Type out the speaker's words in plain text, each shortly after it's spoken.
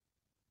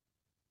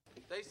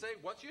They say,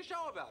 what's your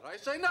show about? I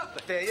say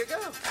nothing. There you go.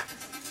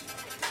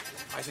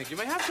 I think you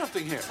may have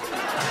something here.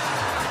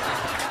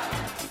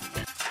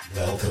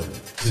 Welcome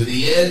to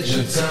the Edge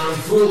of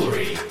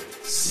Tomfoolery,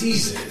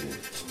 Season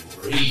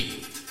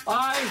 3.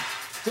 I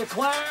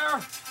declare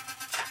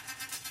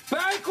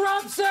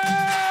bankruptcy!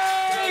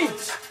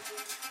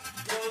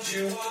 Don't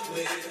you want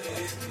me?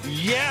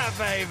 Yeah,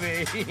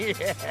 baby.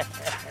 Yeah.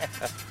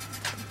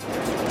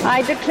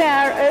 I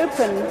declare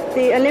open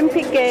the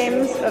Olympic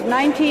Games of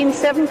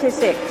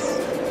 1976,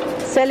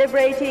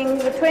 celebrating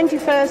the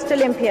 21st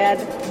Olympiad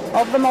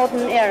of the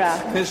modern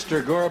era.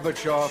 Mr.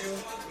 Gorbachev,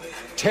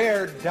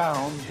 tear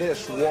down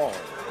this wall.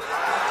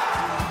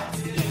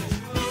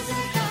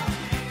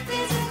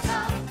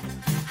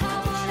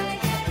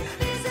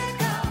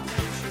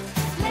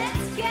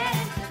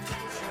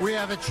 We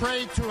have a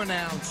trade to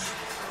announce.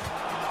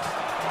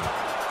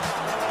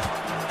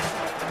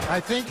 I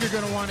think you're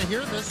going to want to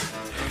hear this.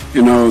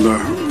 You know, the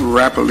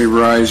rapidly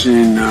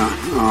rising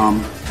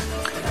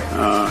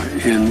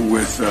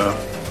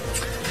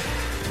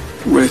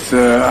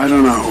I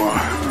don't know.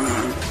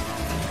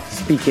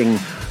 Speaking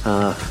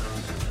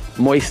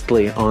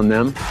moistly on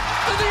them. And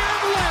the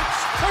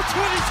Avalanche are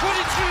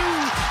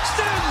 2022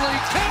 Stanley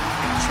Cup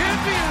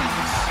champions.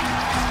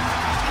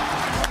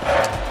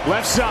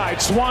 Left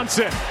side,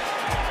 Swanson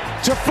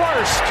to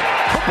first.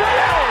 The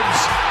Browns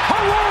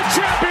are world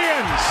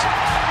champions.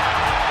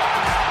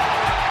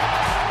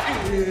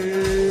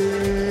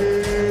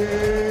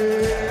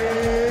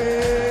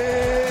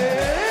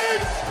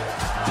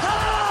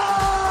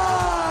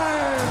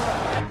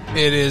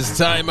 It is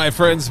time, my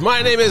friends.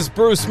 My name is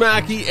Bruce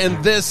Mackey,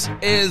 and this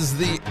is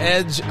the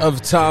Edge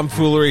of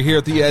Tomfoolery. Here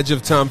at the Edge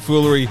of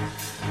Tomfoolery,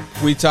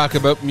 we talk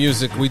about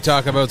music, we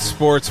talk about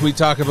sports, we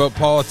talk about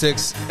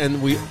politics,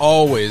 and we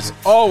always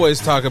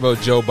talk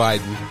about Joe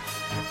Biden.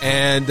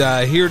 And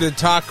here to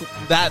talk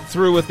that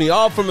through with me,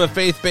 all from a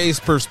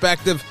faith-based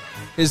perspective,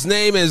 his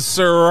name is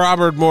Sir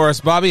Robert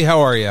Morris. Bobby, how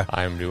are you?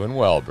 I'm doing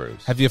well,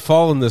 Bruce. Have you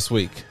fallen this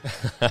week?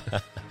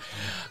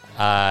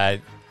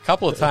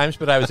 Couple of times,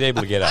 but I was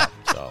able to get up.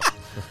 So,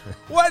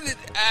 what?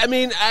 I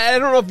mean, I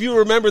don't know if you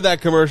remember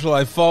that commercial.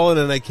 I've fallen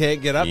and I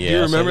can't get up. Yes, do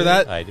you remember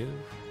that? I do.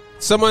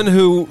 Someone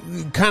who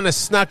kind of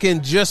snuck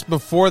in just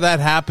before that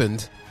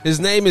happened.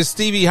 His name is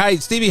Stevie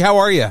Height. Stevie, how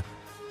are you?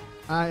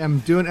 I am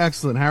doing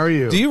excellent. How are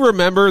you? Do you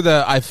remember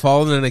the I've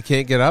fallen and I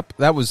can't get up?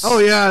 That was. Oh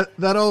yeah,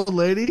 that old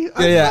lady.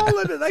 I've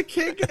fallen and I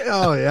can't get.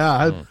 Oh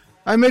yeah.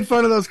 I made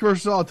fun of those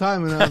commercials all the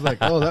time, and I was like,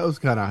 "Oh, that was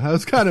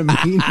kind of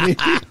mean."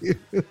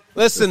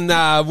 Listen,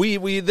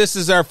 this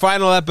is our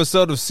final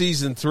episode of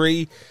season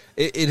 3.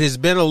 It has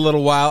been a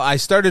little while. I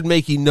started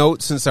making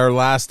notes since our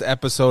last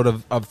episode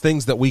of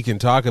things that we can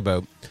talk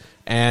about,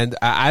 and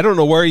I don't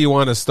know where you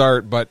want to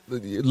start, but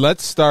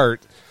let's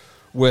start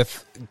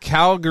with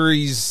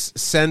Calgary's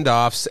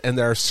send-offs, and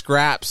their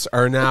scraps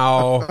are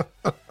now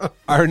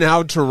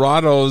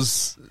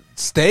Toronto's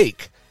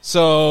stake.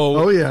 So,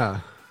 oh yeah.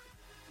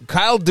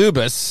 Kyle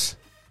Dubas,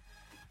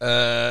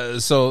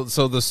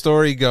 so the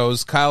story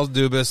goes, Kyle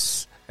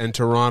Dubas and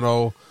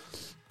Toronto,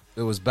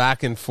 it was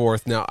back and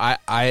forth. Now,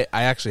 I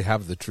actually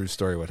have the true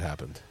story what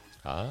happened.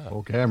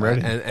 Okay, I'm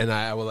ready. And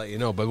I will let you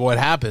know. But what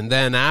happened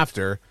then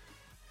after,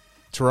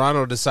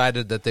 Toronto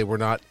decided that they were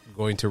not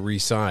going to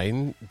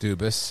re-sign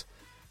Dubas,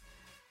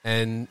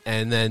 and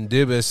then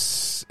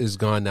Dubas is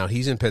gone now.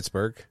 He's in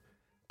Pittsburgh.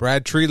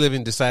 Brad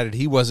Treliving decided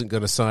he wasn't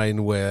going to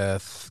sign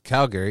with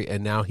Calgary,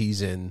 and now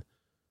he's in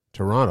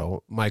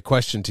Toronto. My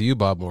question to you,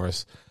 Bob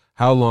Morris,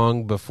 how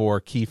long before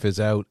Keefe is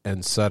out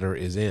and Sutter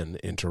is in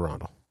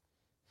Toronto?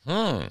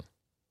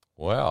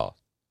 Well.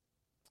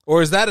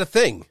 Or is that a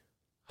thing?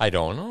 I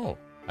don't know.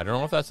 I don't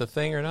know if that's a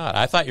thing or not.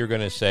 I thought you were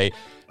going to say,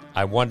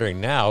 I'm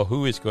wondering now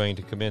who is going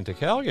to come into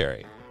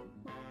Calgary.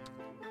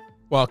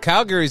 Well,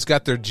 Calgary's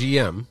got their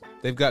GM.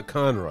 They've got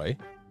Conroy.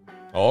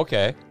 Oh,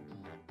 okay.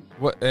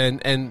 What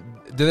and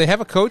do they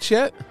have a coach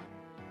yet?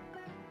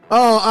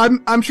 Oh,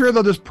 I'm sure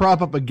they'll just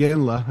prop up a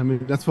Ginla. I mean,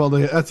 they'll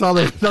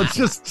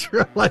just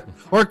like,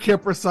 or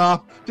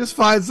Kiprasov. Just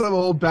find some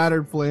old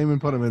battered flame and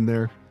put him in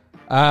there.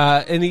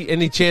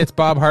 Any chance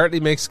Bob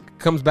Hartley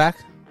comes back?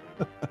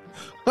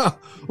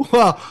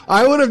 Well,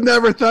 I would have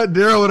never thought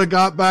Daryl would have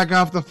got back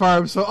off the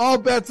farm, so all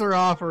bets are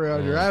off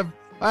around here.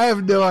 I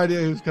have no idea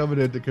who's coming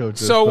in to coach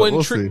this. So when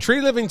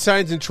Treliving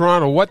signs in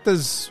Toronto, what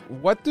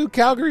do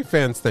Calgary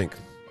fans think?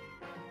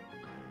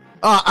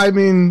 I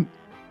mean,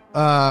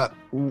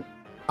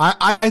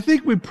 I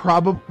think we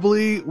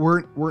probably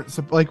weren't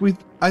like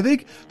I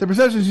think the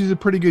perception is he's a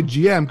pretty good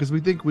GM because we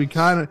think he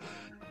kind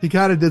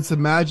of did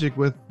some magic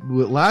with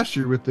last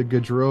year with the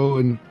Gaudreau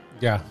and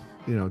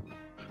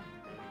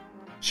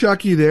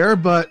Chucky there,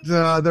 but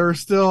they're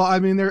still. I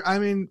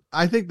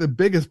think the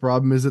biggest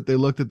problem is that they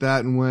looked at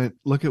that and went,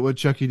 "Look at what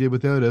Chucky did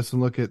without us,"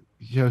 and look at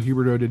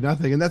Huberdeau did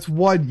nothing, and that's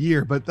 1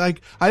 year. But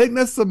like, I think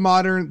that's the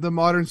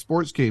modern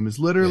sports game is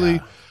literally.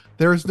 Yeah.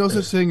 There is no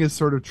such thing as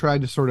sort of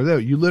trying to sort it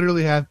out. You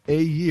literally have a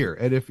year,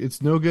 and if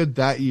it's no good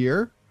that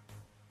year,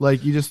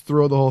 like you just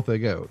throw the whole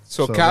thing out.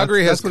 So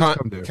Calgary has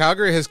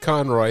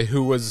Conroy,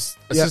 who was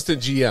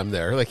assistant GM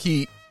there. Like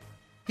he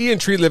he and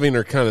Tree Living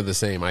are kind of the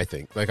same, I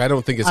think. Like, I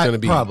don't think it's going to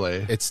be...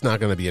 Probably. It's not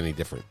going to be any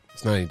different.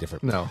 It's not any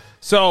different. No.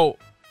 So,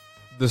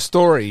 the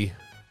story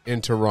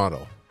in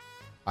Toronto.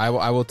 I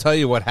will tell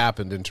you what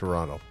happened in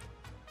Toronto.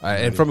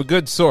 And from a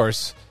good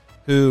source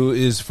who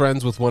is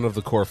friends with one of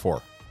the core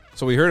four.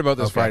 So, we heard about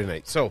this Friday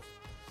night. So,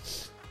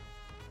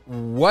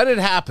 what had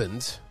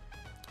happened...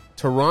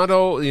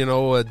 Toronto,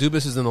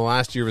 Dubas is in the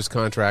last year of his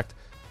contract.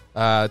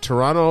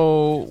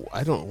 Toronto,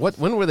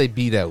 when were they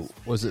beat out?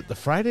 Was it the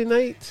Friday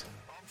night?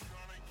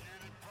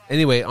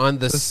 Anyway, on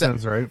the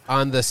sounds right.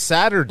 On the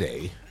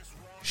Saturday,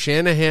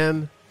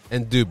 Shanahan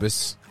and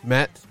Dubas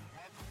met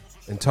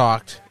and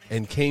talked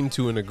and came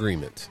to an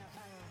agreement.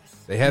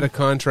 They had a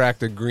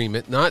contract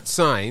agreement, not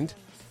signed,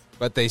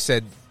 but they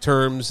said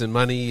terms and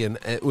money, and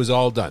it was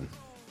all done.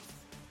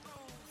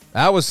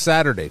 That was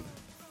Saturday.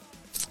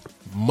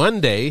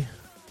 Monday,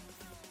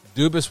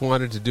 Dubas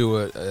wanted to do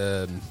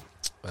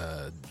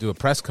a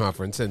press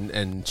conference,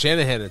 and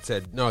Shanahan had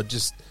said, "No,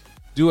 just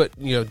do it.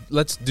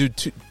 Let's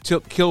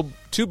kill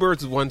two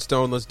birds with one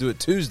stone. Let's do it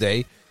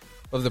Tuesday,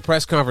 of the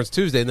press conference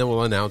Tuesday, and then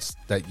we'll announce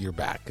that you're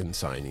back and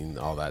signing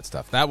all that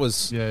stuff." That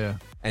was yeah.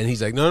 And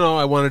he's like, "No,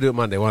 I want to do it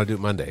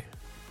Monday.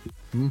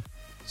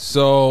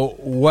 So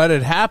what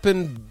had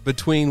happened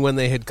between when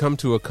they had come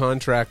to a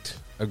contract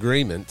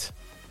agreement?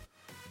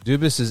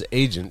 Dubas's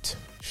agent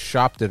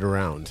shopped it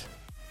around.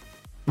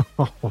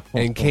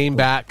 And came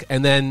back,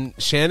 and then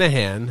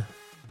Shanahan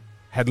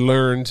had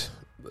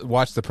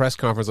watched the press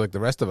conference like the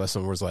rest of us,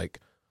 and was like,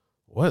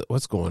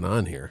 "What's going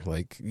on here?"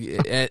 Like,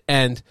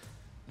 and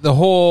the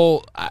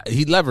whole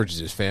he leveraged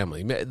his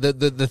family.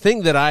 The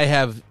thing that I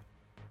have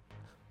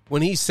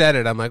when he said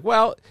it, I'm like,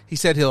 well, he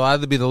said he'll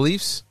either be the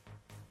Leafs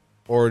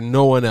or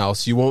no one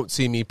else. You won't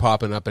see me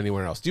popping up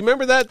anywhere else. Do you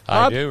remember that,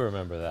 Bob? I do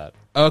remember that.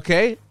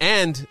 Okay,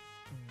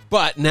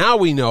 but now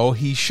we know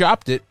he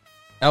shopped it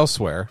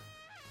elsewhere.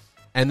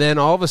 And then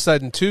all of a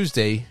sudden,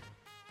 Tuesday,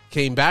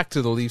 came back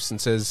to the Leafs and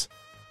says,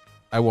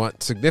 I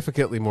want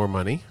significantly more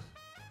money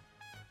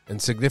and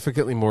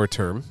significantly more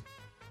term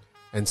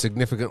and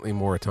significantly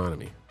more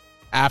autonomy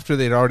after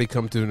they'd already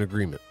come to an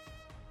agreement.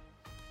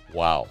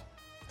 Wow.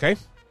 Okay?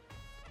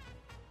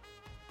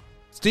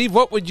 Steve,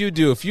 what would you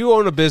do if you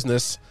own a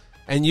business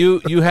and you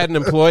had an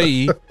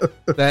employee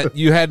that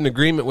you had an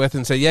agreement with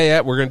and say,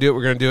 yeah, we're going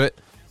to do it.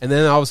 And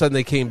then all of a sudden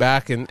they came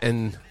back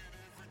and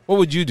what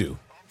would you do?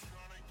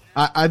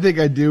 I think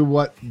I do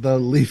what the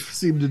Leafs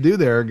seem to do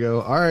there.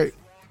 Go, all right,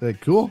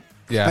 cool.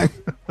 Yeah.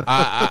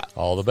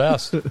 All the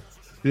best.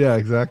 Yeah,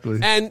 exactly.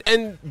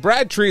 And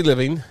Brad Tree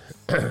Living,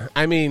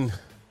 I mean,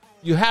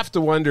 you have to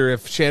wonder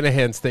if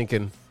Shanahan's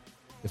thinking,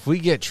 if we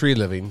get Tree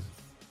Living,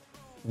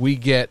 we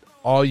get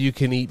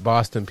all-you-can-eat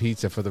Boston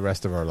pizza for the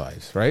rest of our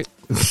lives, right?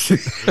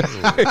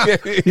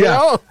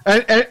 Yeah.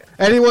 And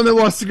anyone that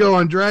wants to go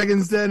on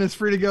Dragon's Den is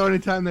free to go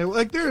anytime they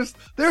like. There's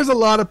a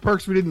lot of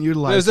perks we didn't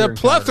utilize. There's a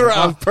plethora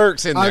of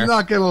perks in there. I'm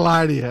not going to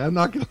lie to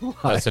you.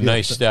 That's a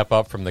nice step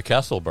up from the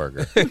Kessel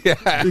Burger.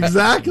 Yeah.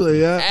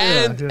 Exactly. Yeah.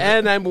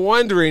 And I'm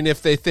wondering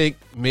if they think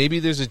maybe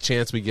there's a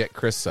chance we get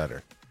Chris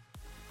Sutter,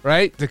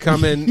 right, to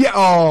come in. Yeah.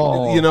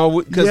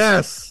 Oh. Because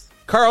yes.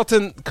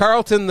 Carlton,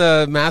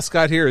 the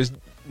mascot here, is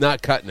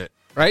not cutting it,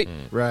 right?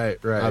 Right.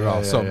 Not at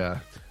all.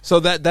 So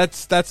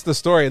that's the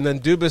story, and then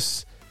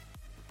Dubas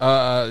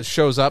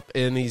shows up,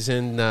 and he's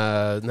in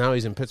now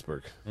he's in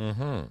Pittsburgh.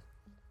 Mm-hmm.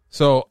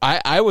 So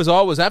I was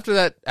always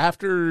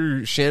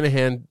after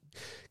Shanahan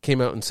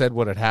came out and said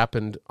what had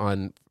happened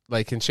on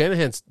and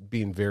Shanahan's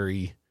being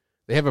very.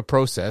 They have a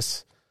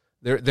process.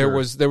 There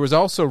was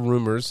also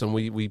rumors, and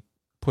we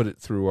put it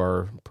through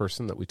our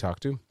person that we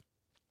talked to.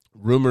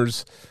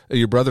 Rumors.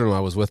 Your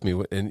brother-in-law was with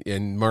me,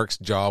 and Mark's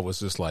jaw was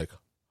just like.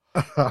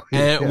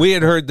 And we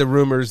had heard the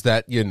rumors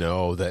that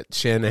that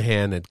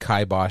Shanahan had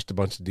kiboshed a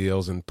bunch of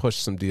deals and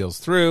pushed some deals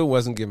through,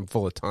 wasn't given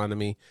full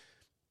autonomy.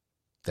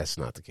 That's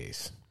not the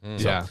case.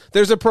 Yeah, so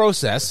there's a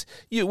process.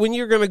 When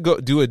you're going to go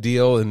do a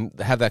deal and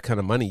have that kind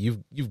of money,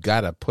 you've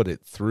got to put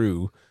it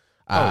through.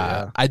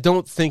 I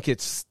don't think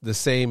it's the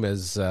same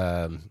as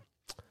a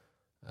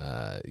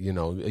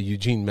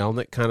Eugene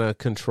Melnick kind of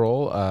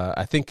control.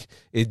 I think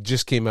it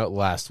just came out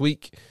last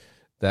week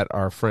that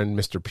our friend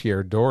Mr.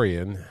 Pierre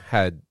Dorian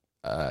had.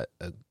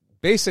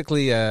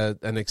 Basically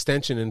an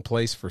extension in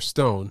place for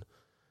Stone,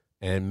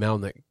 and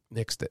Melnick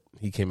nixed it.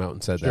 He came out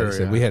and said that. He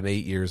said we had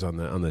 8 years on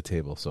the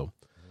table.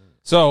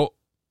 So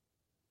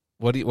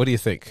what do you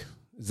think?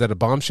 Is that a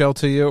bombshell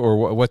to you,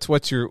 or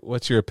what's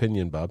your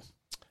opinion, Bob?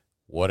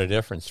 What a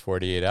difference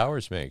 48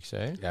 hours makes,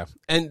 eh? Yeah.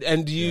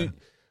 And do you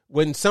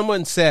when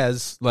someone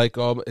says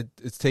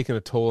it's taking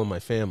a toll on my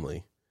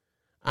family,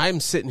 I'm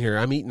sitting here,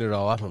 I'm eating it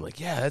all up. I'm like,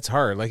 yeah, that's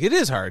hard. Like it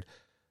is hard.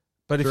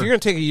 But if you're going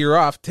to take a year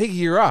off, take a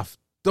year off.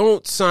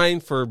 Don't sign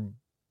for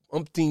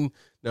umpteen.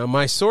 Now,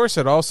 my source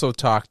had also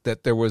talked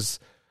that there was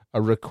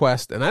a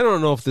request, and I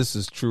don't know if this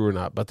is true or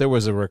not, but there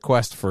was a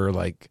request for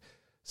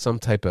some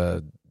type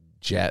of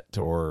jet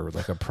or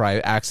a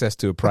private access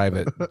to a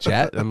private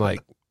jet. I'm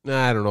like,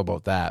 nah, I don't know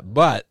about that,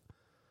 but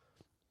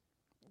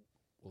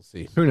we'll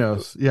see. Who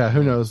knows? Yeah,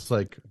 who knows?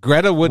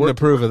 Greta wouldn't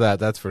approve of that.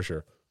 That's for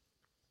sure.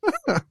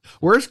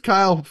 Where's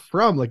Kyle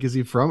from? Like, is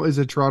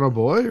a Toronto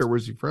boy, or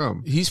where's he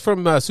from? He's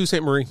from Sault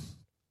Ste. Marie.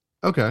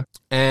 Okay.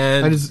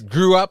 And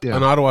grew up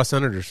an Ottawa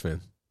Senators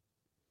fan.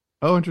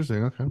 Oh,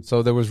 interesting. Okay.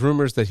 So there was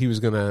rumors that he was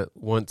going to,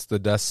 once the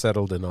dust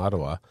settled in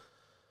Ottawa.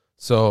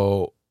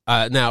 So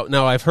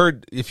now I've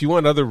heard, if you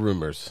want other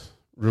rumors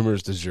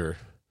du jour.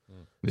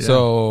 Yeah.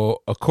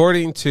 So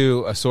according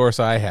to a source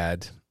I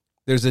had,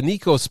 there's a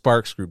Nico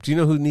Sparks group. Do you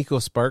know who Nico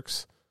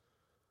Sparks?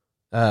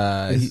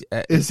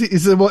 Is he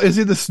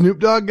the Snoop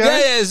Dogg guy?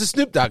 Yeah, he's a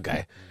Snoop Dogg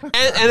guy.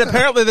 And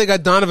apparently they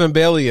got Donovan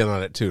Bailey in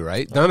on it too,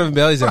 right? Donovan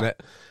Bailey's in it.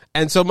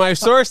 And so my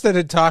source that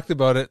had talked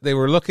about it, they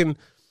were looking.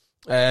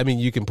 I mean,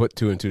 you can put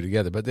two and two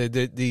together, but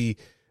the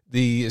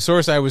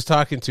source I was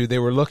talking to, they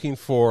were looking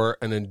for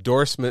an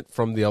endorsement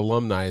from the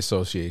Alumni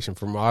Association,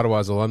 from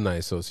Ottawa's Alumni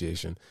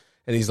Association,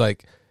 and he's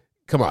like,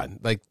 "Come on!"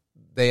 Like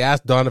they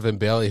asked Donovan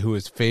Bailey who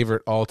his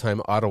favorite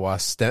all-time Ottawa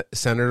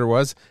senator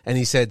was, and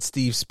he said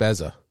Steve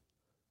Spezza.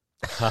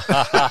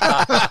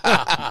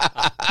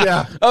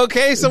 Yeah.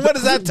 Okay, so what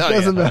does that tell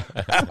you?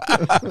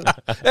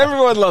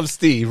 Everyone loves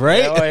Steve,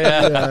 right? Oh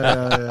yeah.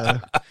 Yeah.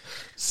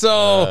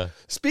 So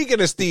speaking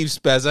of Steve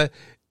Spezza,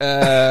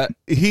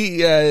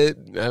 he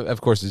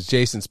of course is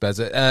Jason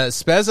Spezza.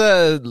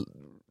 Spezza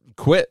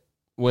quit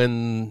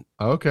when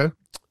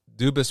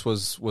Dubas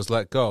was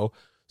let go,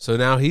 so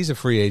now he's a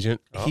free agent.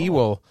 He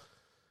will,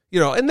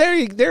 and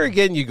there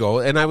again you go.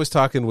 And I was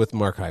talking with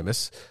Mark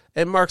Hymas,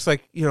 and Mark's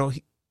like,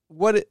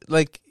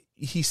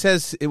 he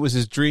says it was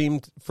his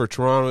dream for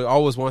Toronto. He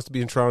always wants to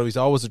be in Toronto. He's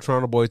always a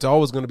Toronto boy. It's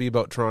always going to be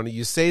about Toronto.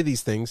 You say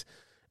these things,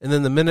 and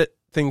then the minute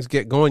things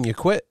get going, you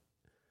quit.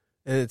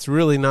 And it's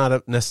really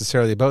not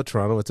necessarily about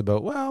Toronto. It's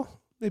about, well,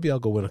 maybe I'll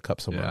go win a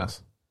cup somewhere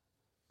else.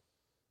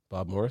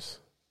 Bob Morris?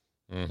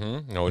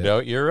 Mm-hmm. No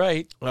doubt you're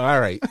right. All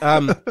right.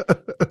 Poor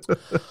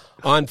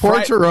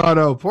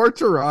Toronto. Poor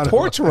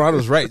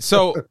Toronto's right.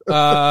 So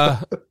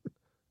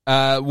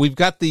we've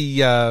got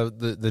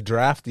the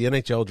draft, the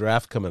NHL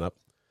draft coming up.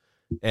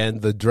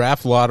 And the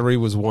draft lottery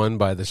was won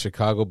by the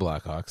Chicago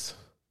Blackhawks.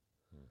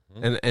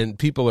 Mm-hmm. And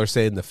people are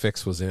saying the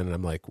fix was in, and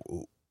I'm like,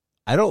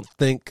 I don't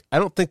think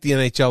the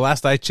NHL,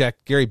 last I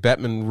checked, Gary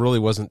Bettman really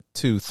wasn't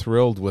too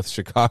thrilled with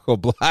Chicago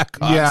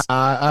Blackhawks. Yeah,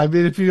 I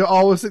mean, if you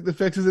always think the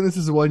fix is in, this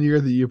is 1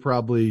 year that you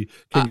probably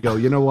can go,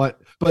 you know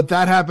what? But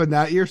that happened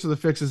that year, so the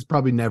fix is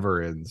probably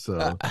never in.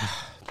 So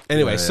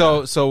anyway,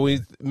 so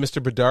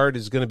Mr. Bedard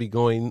is going to be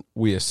going,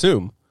 we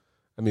assume.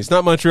 I mean, it's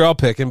not Montreal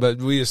picking, but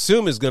we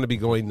assume is going to be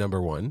going number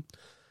 1.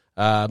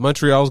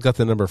 Montreal's got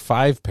the number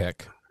 5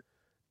 pick,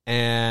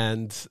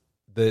 and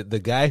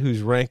the guy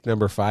who's ranked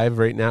number 5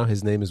 right now,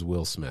 his name is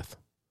Will Smith.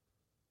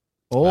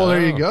 Oh,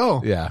 there you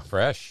go. Yeah,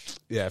 Fresh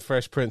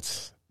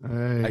Prince.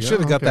 I should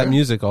have got that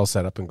music all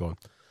set up and going.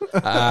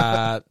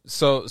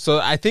 So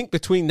I think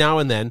between now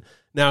and then.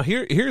 Now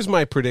here's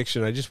my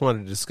prediction. I just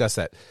wanted to discuss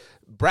that.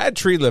 Brad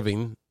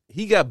Treliving,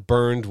 he got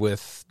burned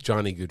with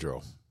Johnny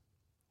Gaudreau.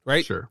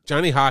 Right? Sure.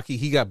 Johnny Hockey,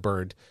 he got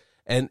burned.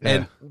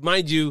 And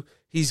mind you,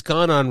 he's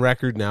gone on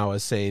record now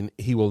as saying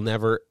he will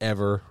never,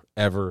 ever,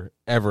 ever,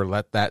 ever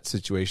let that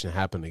situation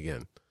happen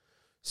again.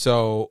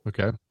 So what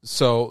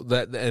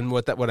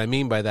I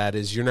mean by that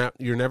is you're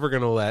never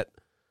going to let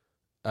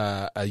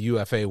a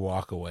UFA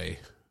walk away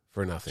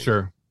for nothing.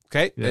 Sure.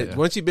 Okay? Yeah.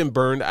 Once you've been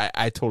burned,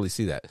 I totally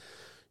see that.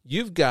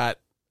 You've got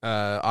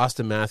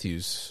Austin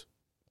Matthews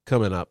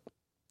coming up,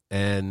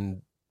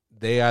 and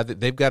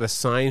they've got to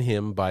sign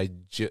him by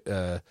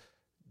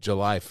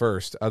July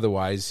 1st.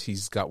 Otherwise,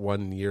 he's got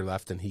 1 year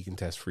left and he can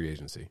test free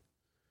agency.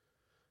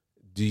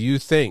 Do you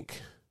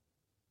think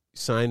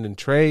sign and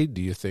trade?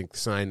 Do you think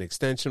sign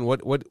extension?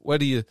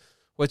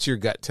 What's your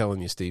gut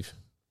telling you, Steve?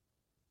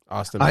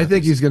 Austin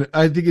Matthews.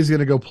 I think he's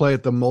gonna go play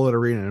at the Mullet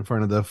Arena in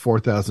front of the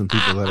 4,000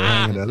 people that are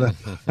hanging out.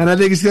 And I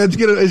think he's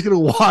gonna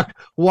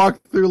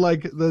walk through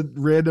like the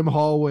random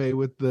hallway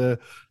with the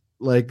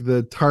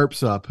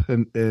tarps up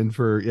and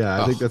for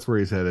I think that's where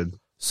he's headed.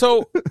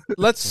 So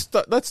let's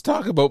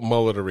talk about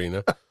Mullet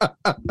Arena.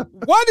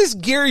 What is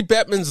Gary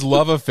Bettman's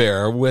love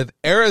affair with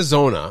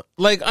Arizona?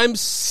 Like, I'm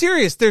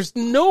serious. There's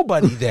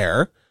nobody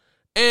there,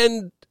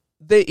 and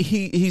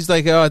he's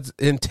like,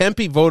 and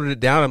Tempe voted it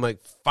down. I'm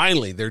like,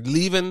 finally, they're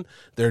leaving.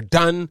 They're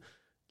done.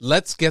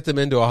 Let's get them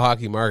into a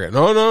hockey market.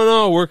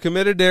 No, we're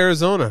committed to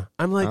Arizona.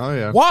 I'm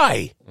like,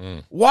 why?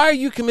 Why are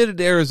you committed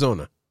to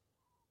Arizona?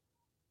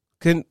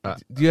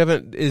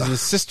 Is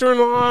his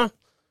sister-in-law?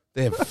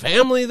 They have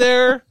family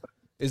there?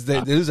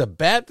 There's a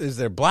bet? Is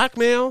there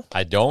blackmail?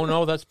 I don't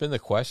know. That's been the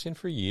question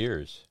for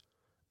years.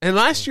 And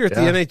last year at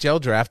the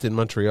NHL draft in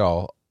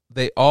Montreal,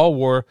 they all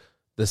wore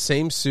the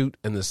same suit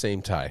and the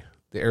same tie.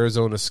 The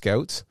Arizona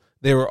Scouts.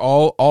 They were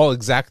all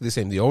exactly the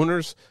same. The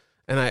owners,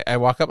 and I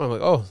walk up and I'm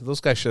like, oh,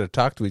 those guys should have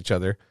talked to each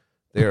other.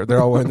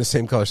 They're all wearing the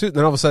same color suit. And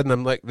then all of a sudden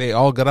I'm like, they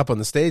all got up on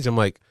the stage. I'm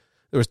like,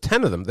 there was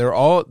 10 of them. They're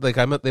all like,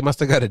 they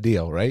must have got a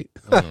deal, right?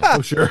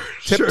 Oh, sure.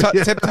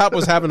 Tip Top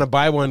was having a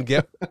buy one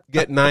get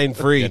 9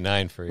 free. Get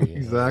 9 free.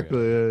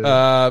 Exactly.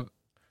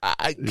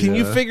 Can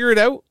you figure it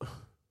out?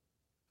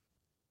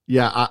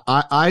 Yeah,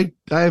 I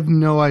have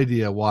no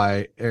idea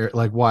why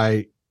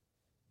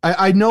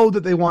I know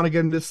that they want to get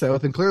into the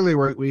South, and clearly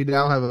we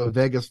now have a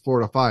Vegas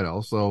Florida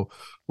final, so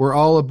we're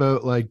all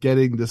about like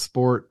getting the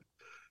sport,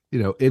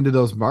 into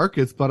those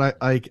markets. But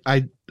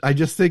I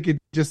just think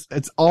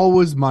it's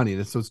always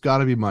money, so it's got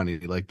to be money.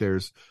 Like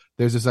there's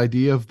this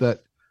idea of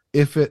that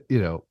if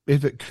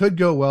it could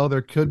go well,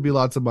 there could be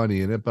lots of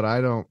money in it, but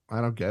I don't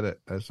get it.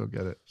 I just don't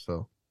get it.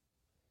 So,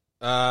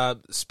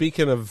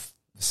 speaking of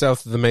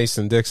south of the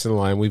Mason-Dixon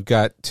line, we've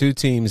got two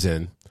teams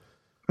in.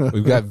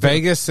 We've got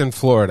Vegas and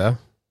Florida.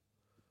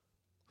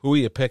 Who are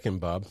you picking,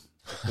 Bob,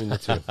 between the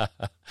two?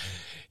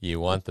 You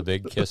want the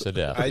big kiss of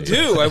death. I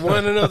do. I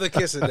want to know the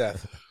kiss of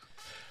death.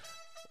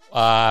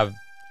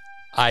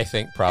 I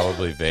think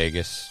probably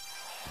Vegas,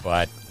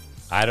 but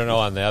I don't know.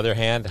 On the other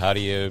hand, how do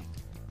you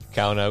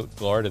count out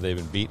Florida? They've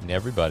been beating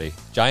everybody.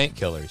 Giant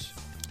killers.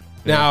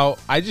 Now,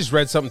 I just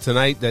read something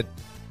tonight that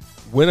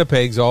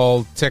Winnipeg's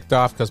all ticked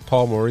off because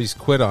Paul Maurice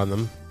quit on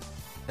them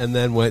and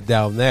then went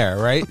down there,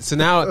 right? So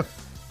now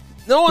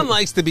no one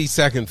likes to be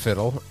second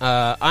fiddle.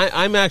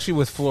 I'm actually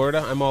with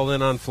Florida. I'm all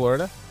in on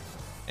Florida.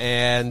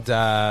 And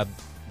the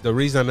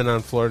reason I'm in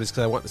on Florida is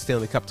because I want the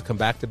Stanley Cup to come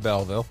back to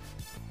Belleville.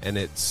 And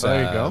it's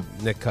there you go.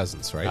 Nick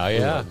Cousins, right? Oh,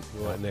 yeah.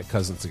 We want Nick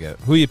Cousins to get it.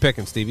 Who are you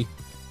picking, Stevie?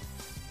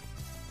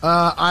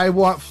 I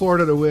want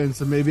Florida to win,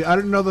 so maybe I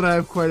don't know that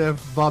I quite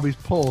have Bobby's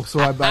pull. So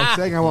I'm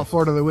saying I want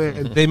Florida to win.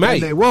 And, they might.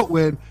 And they won't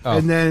win,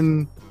 and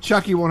then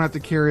Chucky won't have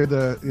to carry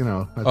the.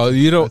 Oh,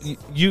 you don't.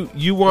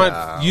 You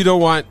want. You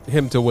don't want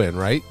him to win,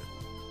 right?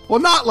 Well,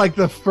 not like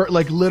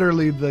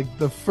literally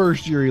the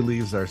first year he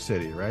leaves our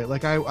city, right?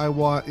 Like I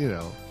want.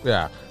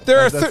 Yeah,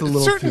 there are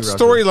certain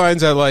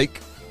storylines I like.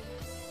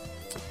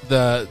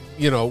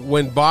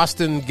 When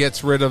Boston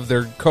gets rid of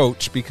their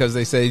coach because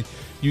they say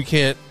you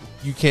can't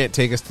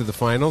take us to the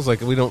finals,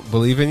 like we don't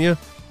believe in you,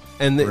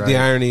 and the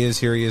irony is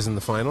here he is in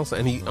the finals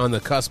and he on the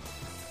cusp.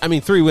 I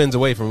mean, 3 wins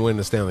away from winning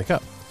the Stanley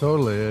Cup.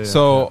 Totally. Yeah,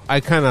 so I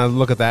kind of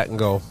look at that and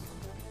go,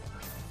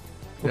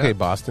 okay,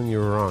 Boston, you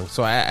were wrong.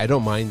 So I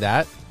don't mind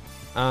that.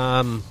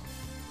 I'm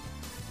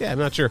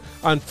not sure.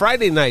 On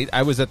Friday night,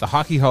 I was at the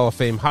Hockey Hall of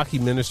Fame. Hockey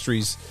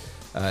Ministries,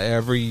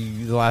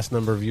 the last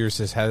number of years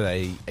has had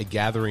a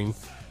gathering.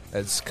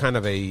 It's kind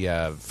of a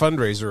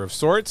fundraiser of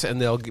sorts, and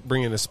they'll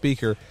bring in a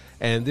speaker.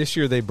 And this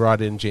year they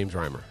brought in James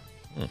Reimer.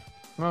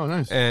 Oh,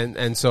 nice.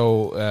 And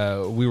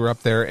so we were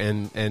up there,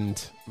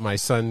 and my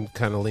son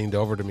kind of leaned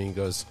over to me and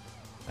goes,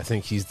 I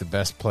think he's the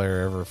best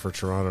player ever for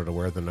Toronto to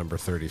wear the number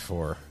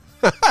 34.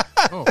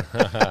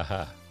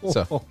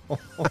 So,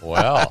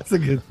 well, that's a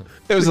good.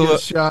 It was a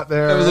good shot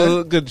there. It was a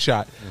little good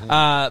shot.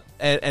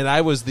 And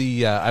I was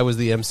the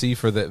MC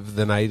for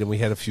the night, and we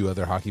had a few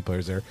other hockey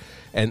players there.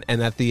 And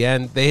at the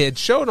end, they had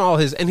shown all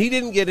his, and he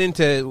didn't get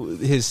into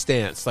his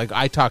stance. Like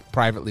I talked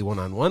privately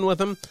one-on-one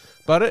with him,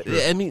 but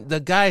I mean, the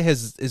guy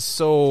is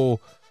so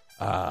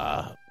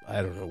I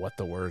don't know what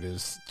the word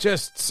is,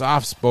 just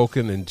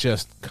soft-spoken and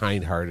just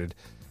kind-hearted.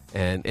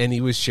 And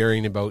he was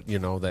sharing about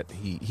that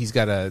he's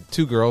got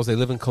 2 girls. They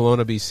live in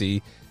Kelowna,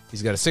 BC.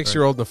 He's got a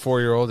 6-year-old and a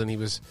 4-year-old, and he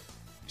was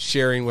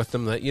sharing with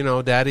them that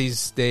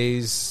Daddy's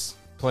days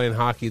playing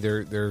hockey,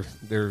 they're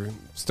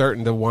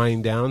starting to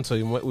wind down, so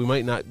we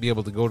might not be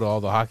able to go to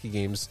all the hockey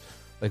games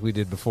like we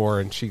did before.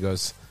 And she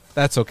goes,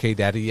 "That's okay,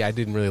 Daddy. I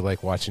didn't really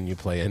like watching you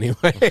play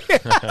anyway."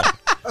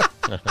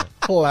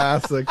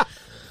 Classic.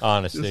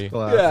 Honesty.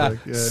 Classic.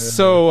 Yeah.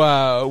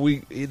 So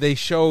they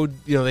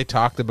showed, they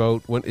talked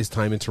about his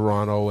time in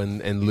Toronto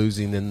and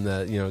losing in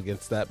the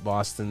against that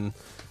Boston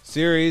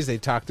series. They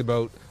talked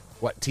about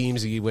what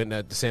teams he went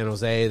to San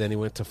Jose, then he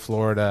went to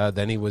Florida,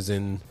 then he was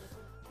in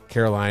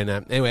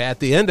Carolina. Anyway, at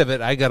the end of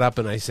it, I got up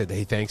and I said,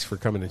 "Hey, thanks for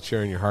coming and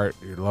sharing your heart,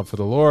 your love for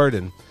the Lord."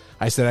 And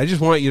I said, "I just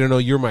want you to know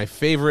you're my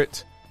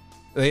favorite."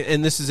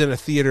 And this is in a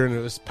theater, and it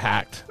was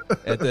packed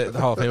at the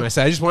Hall of Fame. I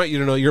said, "I just want you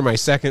to know you're my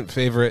second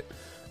favorite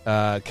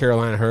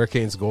Carolina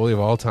Hurricanes goalie of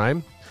all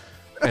time."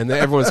 And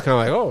then everyone's kind of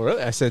like, "Oh,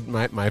 really?" I said,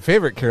 my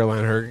favorite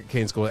Carolina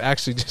Hurricanes goalie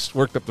actually just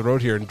worked up the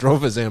road here and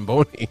drove a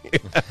Zamboni."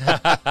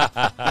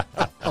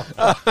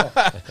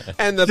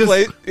 And the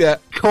place,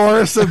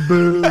 chorus of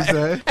boos,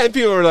 eh? And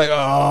people were like,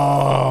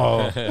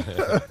 "Oh."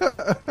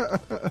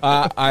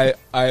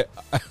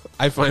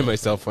 I find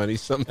myself funny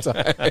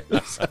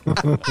sometimes.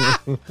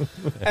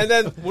 And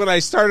then when I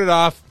started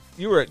off,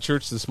 you were at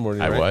church this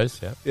morning, right? I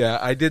was, yeah. Yeah,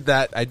 I did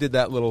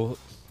that little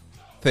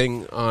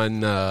thing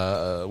on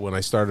when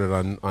I started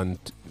on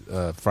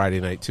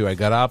Friday night too. I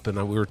got up and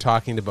we were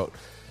talking about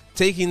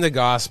taking the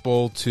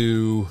gospel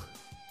to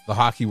the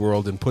hockey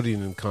world and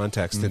putting it in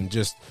context and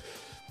just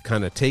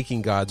kind of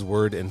taking God's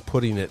word and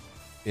putting it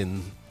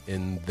in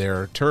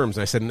their terms.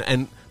 And I said,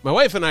 and my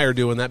wife and I are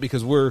doing that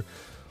because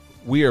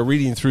we are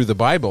reading through the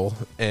Bible.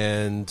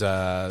 And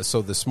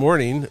so this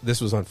morning,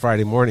 this was on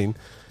Friday morning,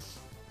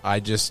 I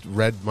just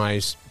read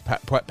my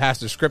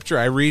passage of scripture.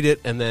 I read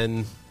it, and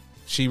then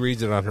she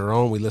reads it on her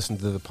own. We listen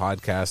to the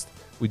podcast.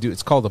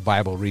 It's called the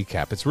Bible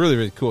Recap. It's really,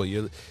 really cool.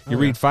 You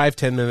read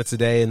 5-10 minutes a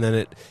day, and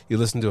then you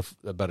listen to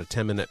about a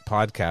 10-minute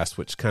podcast,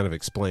 which kind of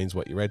explains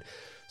what you read.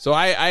 So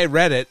I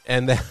read it,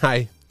 and then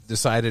I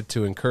decided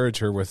to encourage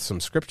her with some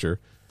scripture.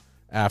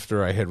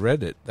 after I had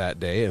read it that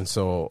day. And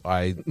so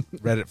I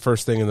read it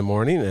first thing in the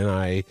morning, and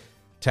I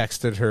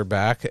texted her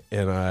back,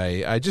 and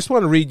I just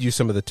want to read you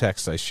some of the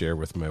texts I share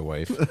with my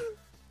wife.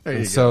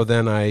 And so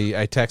then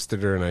I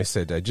texted her, and I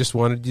said, I just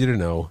wanted you to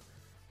know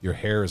your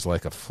hair is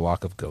like a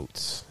flock of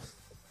goats.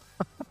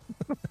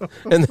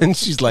 And then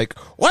she's like,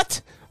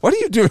 what? What are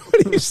you doing?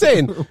 What are you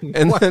saying?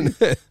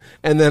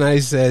 And then I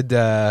said,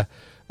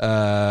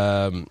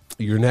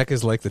 your neck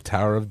is like the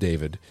Tower of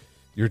David.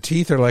 Your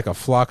teeth are like a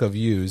flock of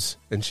ewes.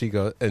 And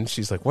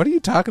she's like, what are you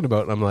talking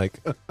about? And I'm like,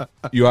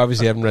 you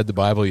obviously haven't read the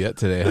Bible yet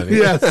today, honey.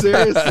 Yeah,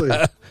 seriously.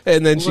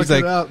 And then she's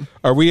like,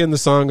 are we in the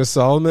Song of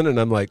Solomon? And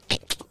I'm like,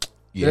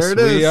 yes,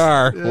 we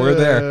are. Yeah. We're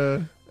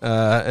there.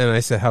 And I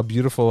said, how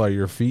beautiful are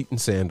your feet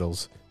and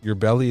sandals? Your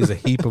belly is a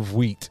heap of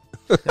wheat.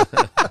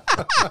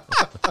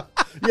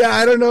 Yeah,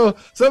 I don't know.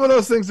 Some of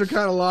those things are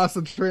kind of lost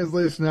in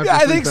translation. After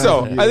I think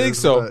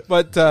so.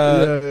 But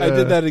I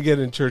did that again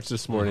in church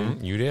this morning.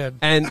 Mm-hmm. You did.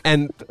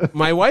 And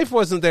my wife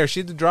wasn't there.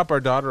 She had to drop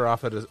our daughter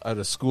off at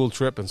a school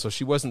trip, and so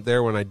she wasn't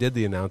there when I did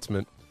the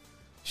announcement.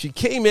 She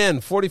came in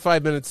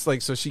 45 minutes,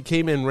 so she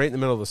came in right in the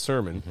middle of the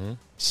sermon. Mm-hmm.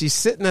 She's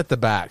sitting at the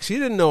back. She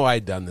didn't know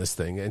I'd done this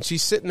thing, and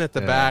she's sitting at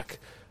the back.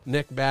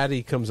 Nick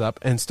Batty comes up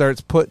and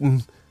starts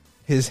putting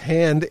his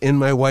hand in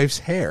my wife's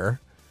hair.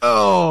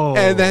 Oh.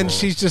 And then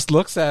she just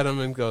looks at him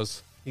and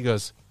he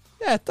goes,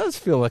 yeah, it does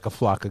feel like a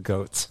flock of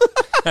goats.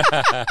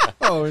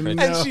 Oh,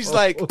 no. And she's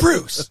like,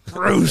 Bruce.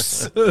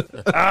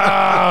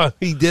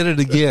 He did it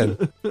again.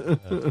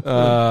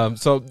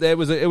 So it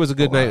was a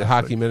good night at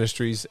Hockey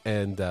Ministries.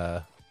 And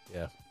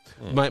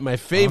my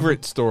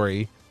favorite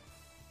story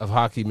of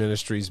Hockey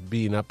Ministries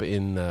being up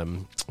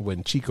in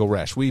when Chico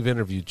Resch. We've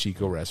interviewed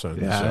Chico Resch on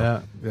the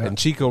show. Yeah. And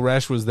Chico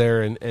Resch was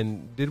there.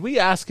 And did we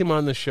ask him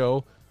on the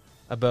show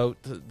about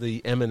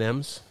the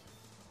M&Ms?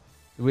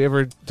 Did we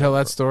ever tell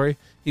that story?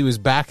 He was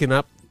backing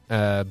up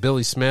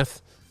Billy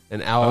Smith,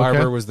 and Al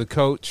Arbor was the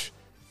coach,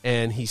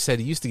 and he said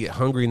he used to get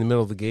hungry in the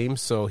middle of the game,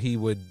 so he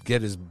would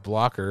get his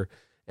blocker,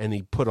 and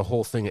he put a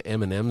whole thing of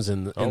M&Ms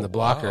in the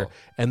blocker,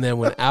 and then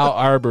when Al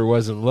Arbor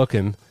wasn't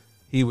looking,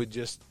 he would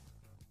just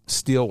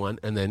steal one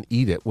and then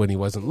eat it when he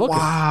wasn't looking.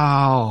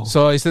 Wow.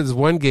 So he said this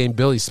one game,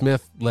 Billy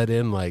Smith let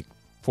in like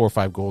 4 or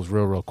 5 goals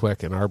real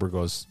quick, and Arbor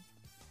goes,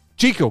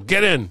 Chico,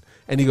 get in.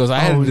 And he goes, I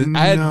had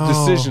a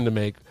decision to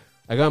make.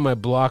 I got my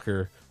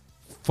blocker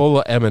full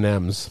of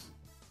M&Ms.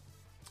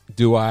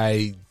 Do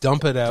I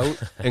dump it out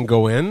and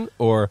go in?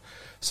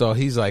 So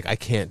he's like, I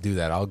can't do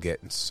that. I'll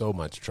get in so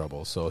much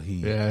trouble. So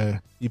he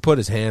put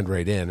his hand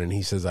right in, and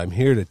he says, I'm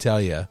here to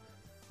tell you,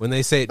 when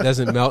they say it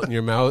doesn't melt in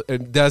your mouth,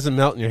 it doesn't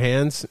melt in your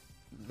hands,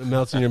 it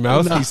melts in your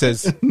mouth, he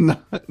says,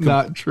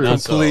 not true. Not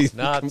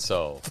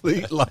so.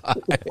 Complete lie.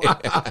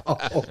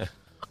 Wow.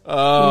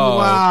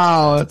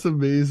 Wow, that's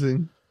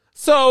amazing.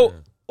 So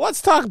let's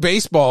talk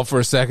baseball for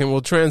a second. We'll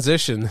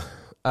transition.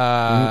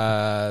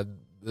 The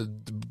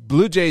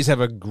Blue Jays have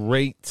a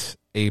great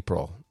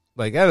April.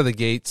 Like out of the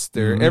gates,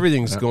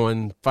 everything's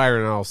going,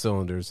 firing on all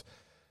cylinders.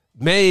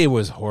 May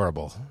was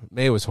horrible.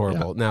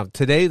 Yeah. Now,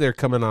 today they're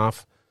coming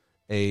off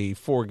a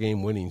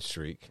 4-game winning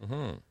streak.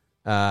 Mm-hmm.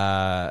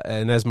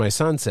 And as my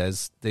son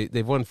says,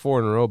 they've won 4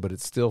 in a row, but it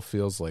still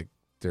feels like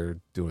they're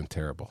doing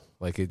terrible.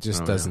 Like it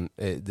just doesn't.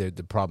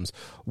 The problems.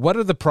 What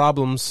are the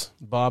problems,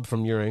 Bob,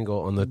 from your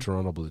angle on the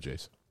Toronto Blue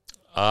Jays?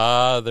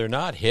 They're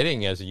not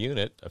hitting as a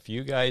unit. A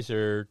few guys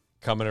are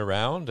coming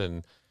around,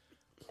 and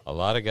a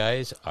lot of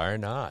guys are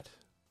not.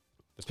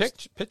 The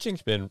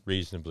pitching's been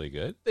reasonably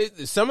good.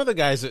 Some of the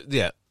guys,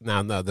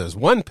 Now there's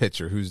one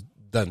pitcher who's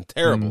done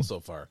terrible so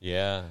far.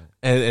 Yeah,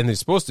 and he's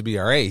supposed to be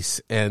our ace.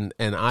 And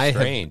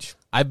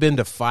I've been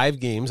to 5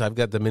 games. I've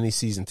got the mini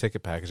season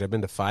ticket package. I've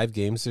been to 5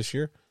 games this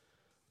year.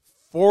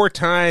 4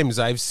 times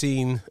I've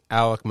seen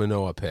Alek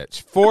Manoah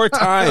pitch. 4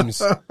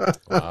 times.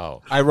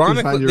 Wow.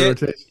 Ironically,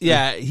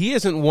 he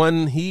hasn't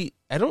won.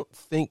 I don't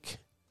think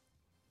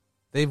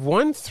they've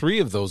won 3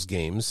 of those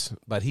games,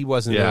 but he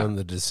wasn't on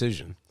the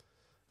decision.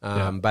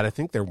 But I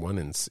think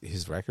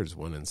his record's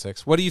 1-6.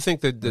 What do you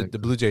think the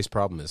Blue Jays'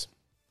 problem is?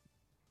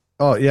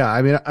 Oh yeah,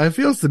 I mean, it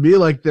feels to me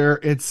like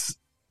it's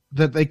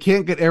that they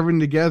can't get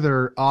everything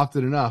together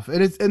often enough,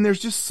 and they're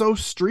just so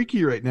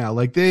streaky right now.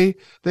 Like they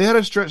had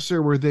a stretch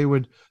there where they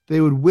would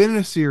win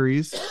a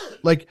series,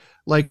 like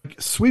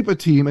sweep a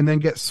team and then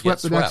get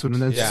swept the next one,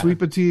 and then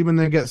sweep a team and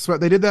then get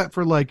swept. They did that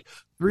for like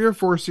 3 or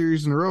 4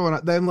 series in a row,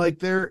 and then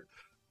they're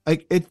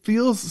like, it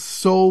feels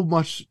so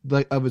much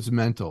like of it's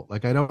mental.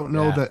 Like I don't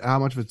know that how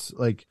much of it's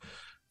like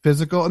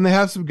physical, and they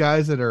have some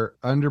guys that are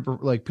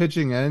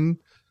pitching and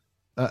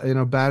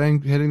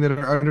batting, hitting that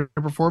are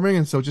underperforming,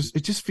 and so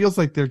it just feels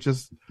like they're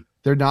just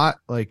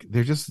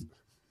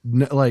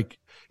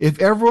if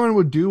everyone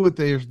would do what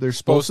they're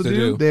supposed to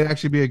do, they'd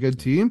actually be a good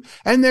team.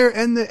 And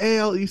the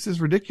AL East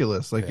is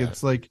ridiculous.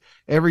 It's like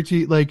every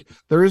team, like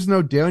there is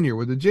no down year.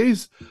 When the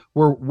Jays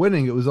were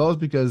winning, it was always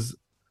because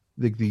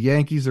the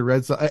Yankees, the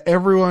Red Sox,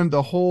 everyone,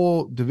 the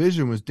whole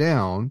division was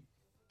down.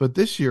 But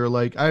this year,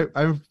 like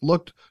I've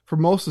looked for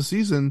most of the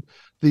season,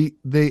 the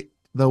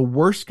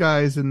worst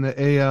guys in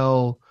the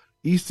AL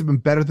East have been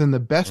better than the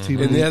best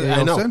team in the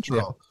AL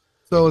Central.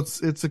 So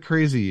it's a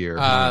crazy year.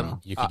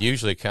 You could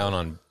usually count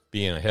on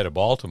being ahead of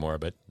Baltimore,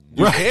 but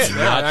You can't.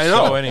 not I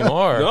know. so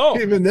anymore. No.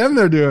 Even them,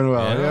 they're doing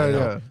well.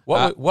 Yeah.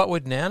 What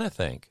would Nana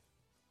think?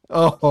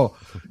 Oh,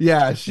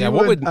 yeah. She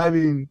what would. would- I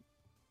mean,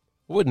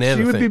 What would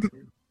Nana she would think? be.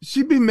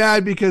 She'd be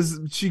mad because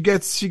she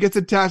gets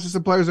attached to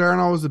some players that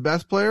aren't always the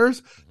best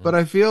players. But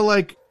I feel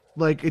like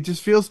it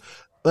just feels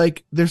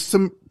like there's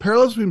some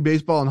parallels between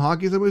baseball and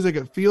hockey. In some ways, like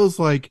it feels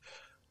like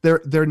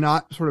they're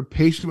not sort of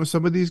patient with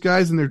some of these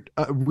guys, and they're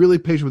really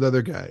patient with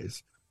other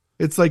guys.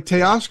 It's like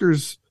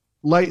Teoscar's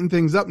lighting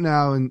things up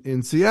now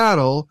in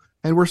Seattle,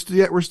 and we're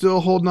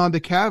still holding on to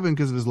Cavan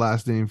because of his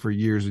last name for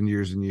years and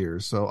years and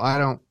years. So I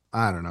don't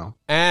know.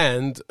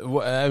 And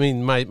I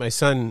mean, my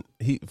son,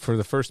 he for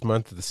the first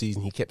month of the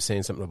season, he kept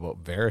saying something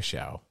about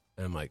Vereshau,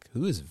 and I'm like,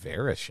 who is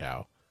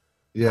Vereshau?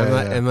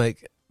 I'm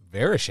like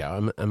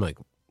Vereshau. I'm like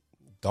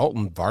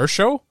Dalton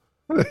Varsho.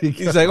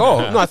 He's like,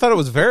 oh no, I thought it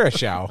was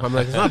Vereshau. I'm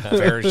like, it's not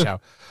Vereshau.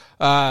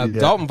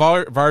 Dalton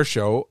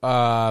Varsho.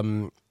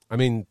 I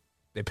mean,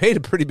 they paid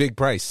a pretty big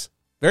price,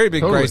 very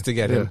big price to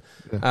get him.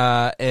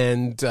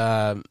 And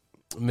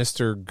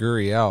Mr.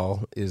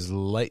 Gurriel is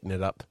lighting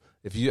it up.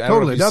 If you, I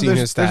don't know if you've seen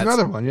his stats. There's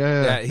another one.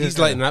 Yeah. He's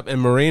lighting up.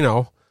 And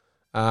Moreno,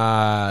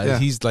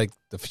 he's like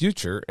the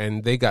future.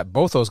 And they got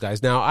both those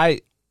guys. Now,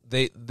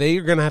 they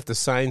are going to have to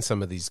sign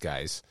some of these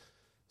guys.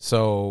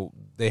 So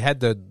they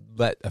had to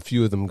let a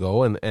few of them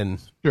go. And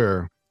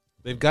Sure.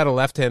 They've got a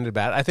left-handed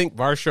bat. I think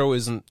Varsho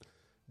isn't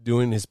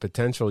doing his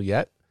potential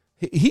yet.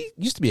 He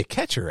used to be a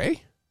catcher, eh?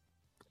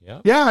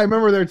 Yeah, I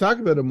remember they were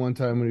talking about him one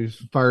time when he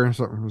was firing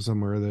something from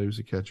somewhere that he was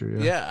a catcher.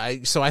 Yeah.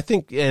 So I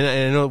think, and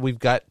I know we've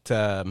got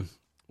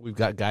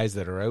guys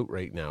that are out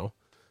right now.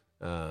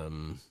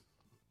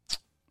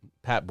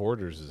 Pat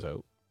Borders is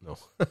out. No.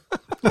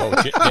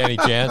 Danny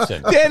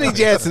Jansen. Danny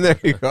Jansen, there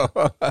you go.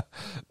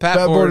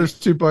 Pat Borders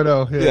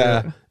 2.0.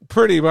 Yeah,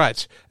 pretty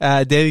much.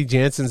 Danny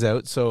Jansen's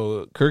out,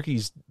 so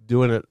Kirky's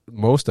doing it,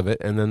 most of it,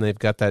 and then they've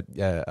got that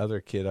other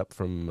kid up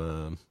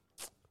from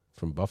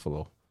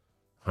Buffalo,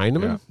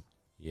 Heineman.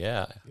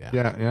 Yeah.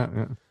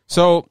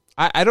 So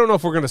I don't know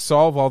if we're going to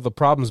solve all the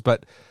problems,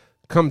 but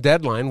come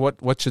deadline,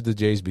 what should the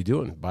Jays be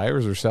doing?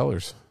 Buyers or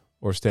sellers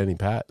or standing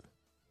pat?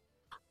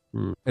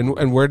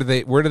 And where do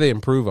they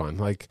improve on?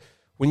 Like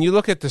when you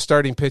look at the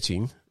starting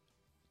pitching,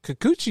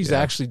 Kikuchi's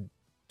actually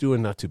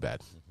doing not too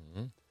bad.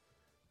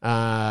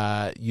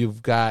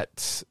 You've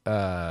got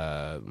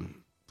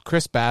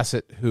Chris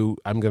Bassett, who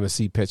I'm going to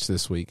see pitch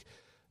this week.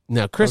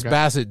 Now, Chris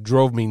Bassett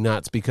drove me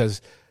nuts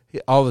because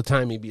all the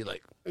time he'd be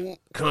like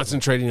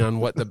concentrating on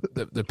what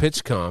the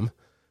pitch comm,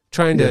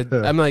 trying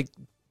to. I'm like,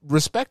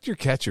 respect your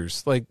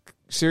catchers. Like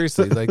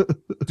seriously, like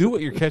do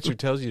what your catcher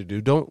tells you to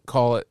do. Don't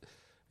call it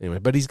anyway.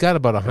 But he's got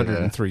about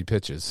 103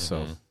 pitches,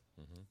 so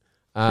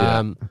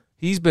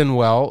he's been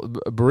well.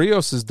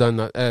 Barrios has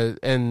done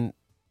and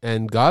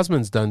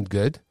Gosman's done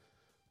good.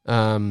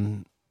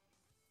 And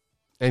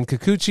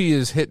Kikuchi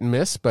is hit and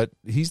miss, but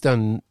he's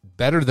done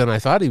better than I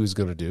thought he was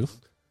going to do.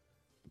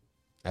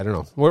 I don't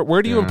know.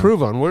 Where do you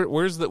improve on?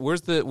 Where's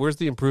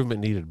the improvement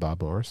needed,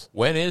 Bob Morris?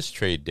 When is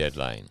trade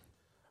deadline?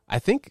 I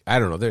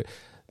don't know.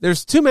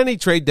 There's too many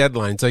trade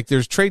deadlines. Like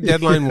there's trade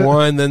deadline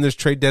 1, then there's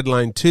trade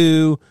deadline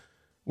 2,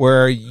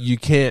 where you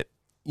can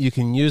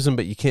use them,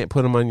 but you can't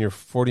put them on your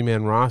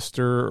 40-man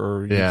roster,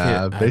 or you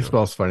can't,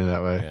 baseball's funny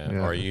that way.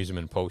 Or use them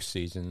in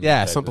postseason.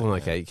 Yeah, something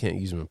like that. You can't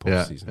use them in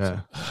postseason.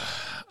 Yeah. So.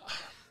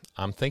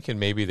 I'm thinking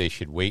maybe they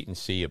should wait and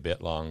see a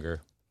bit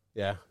longer.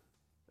 Yeah,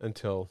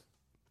 until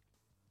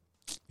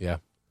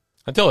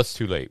it's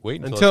too late.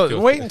 Wait until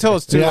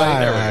it's too late.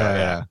 There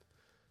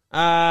we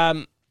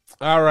go.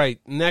 All right.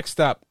 Next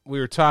up, we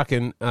were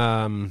talking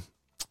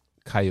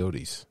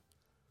Coyotes.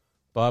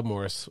 Bob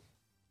Morris,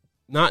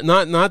 not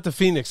the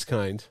Phoenix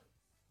kind.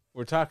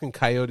 We're talking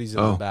Coyotes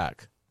in the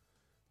back.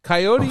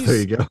 Coyotes. There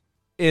you go.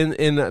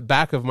 In the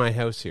back of my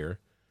house here.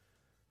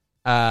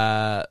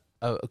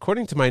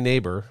 According to my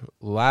neighbor,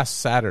 last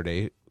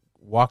Saturday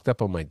walked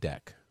up on my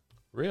deck.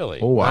 Really?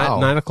 Oh wow!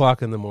 9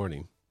 o'clock in the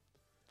morning.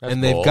 That's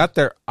and they've bold. got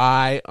their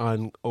eye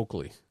on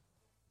Oakley.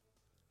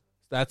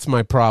 That's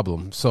my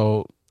problem.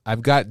 So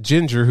I've got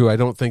Ginger, who I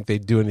don't think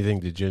they'd do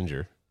anything to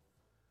Ginger.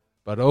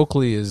 But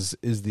Oakley is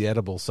the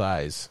edible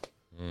size.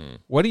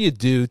 What do you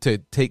do to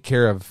take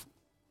care of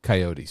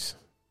Coyotes?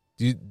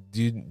 Do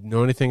you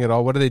know anything at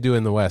all? What do they do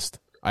in the West?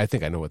 I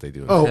think I know what they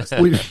do in the West. I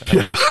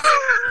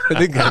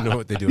think I know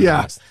what they do in the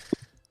West.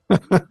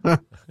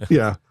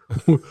 Yeah.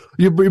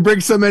 You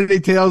bring so many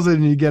tails in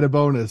and you get a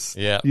bonus.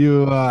 Yeah.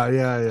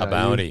 A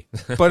bounty.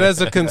 But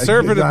as a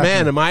conservative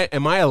Exactly. man,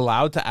 am I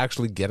allowed to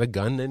actually get a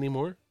gun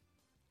anymore?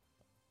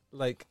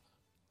 Like,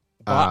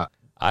 I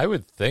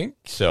would think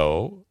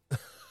so.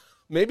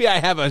 maybe I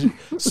have a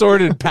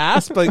sorted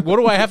past, but like, what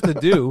do I have to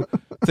do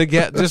to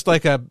get just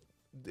like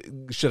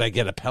should I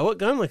get a pellet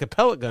gun? Like a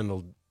pellet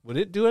gun, would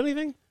it do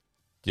anything?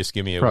 Just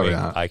give me a Probably wing.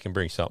 not. I can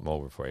bring something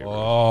over for you.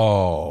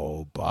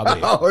 Oh,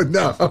 Bobby. Oh,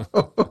 no.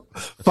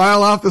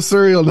 File off the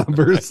serial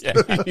numbers.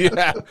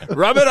 Yeah,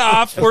 rub it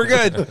off. We're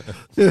good.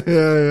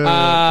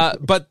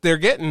 But they're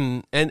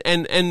getting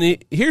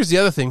here's the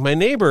other thing. My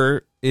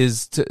neighbor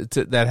is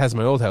that has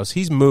my old house.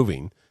 He's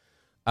moving.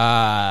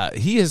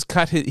 He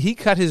cut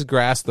his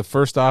grass the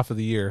first off of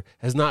the year.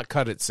 Has not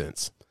cut it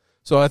since.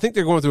 So I think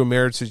they're going through a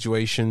marriage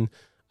situation.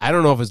 I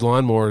don't know if his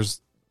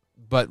lawnmower's,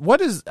 but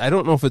I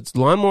don't know if it's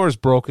lawnmower's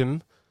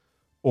broken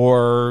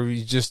or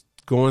he's just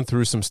going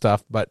through some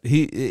stuff, but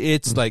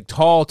it's like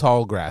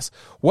tall grass.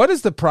 What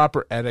is the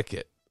proper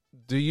etiquette?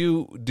 Do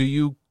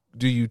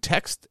you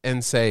text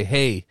and say,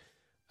 hey,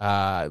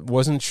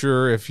 wasn't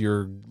sure if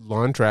your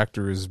lawn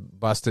tractor is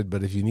busted,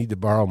 but if you need to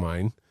borrow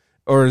mine?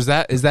 Or is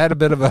that a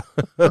bit of a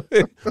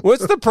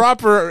what's the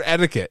proper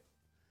etiquette?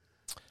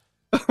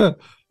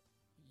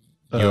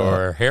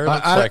 Your hair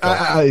looks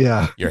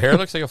your hair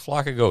looks like a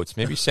flock of goats.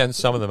 Maybe send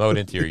some of them out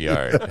into your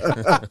yard.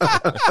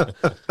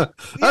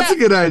 That's a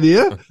good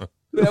idea.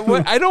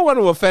 I don't want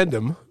to offend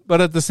him,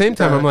 but at the same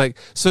time, I'm like,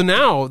 so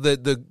now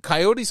the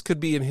coyotes could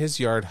be in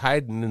his yard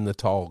hiding in the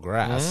tall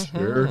grass.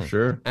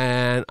 Sure.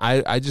 And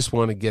I just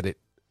want to get it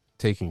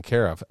taken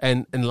care of.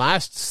 And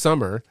last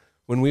summer,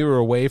 when we were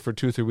away for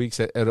 2 or 3 weeks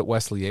at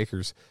Wesley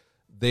Acres,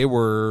 they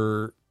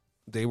were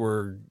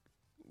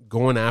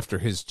going after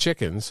his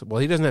chickens.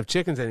 Well, he doesn't have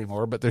chickens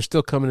anymore, but they're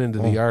still coming into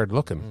the yard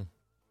looking.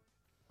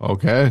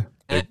 Okay.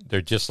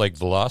 They're just like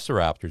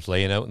velociraptors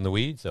laying out in the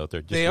weeds out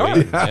there. Just They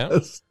waiting.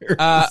 are.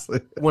 Yeah.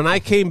 When I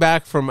came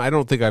back from, I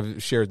don't think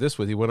I've shared this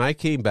with you, when I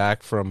came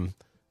back from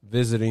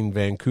visiting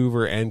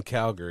Vancouver and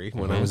Calgary,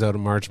 when I was out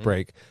on March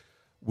break,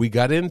 we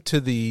got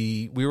into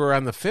we were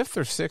on the 5th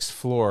or 6th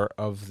floor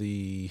of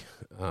the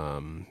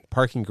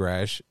parking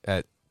garage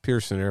at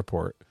Pearson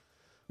Airport.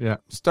 Yeah.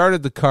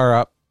 Started the car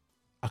up.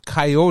 A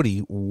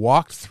coyote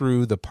walked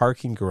through the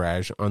parking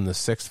garage on the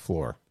 6th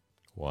floor.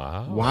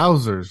 Wow.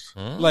 Wowzers.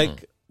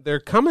 Like, they're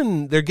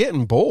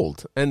getting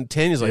bold. And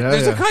Tanya's like,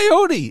 there's a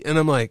coyote. And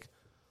I'm like,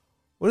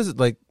 what is it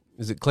like?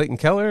 Is it Clayton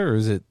Keller or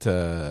is it?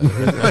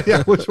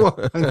 Yeah, which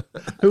one?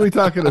 Who are we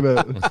talking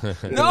about?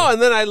 No, and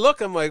then I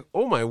look, I'm like,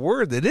 oh my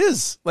word, it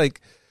is.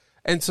 Like,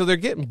 and so they're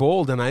getting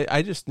bold, and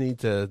I just need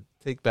to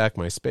take back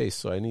my space.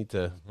 So I need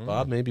to,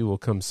 Bob, maybe we'll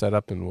come set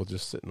up and we'll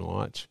just sit and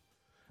watch.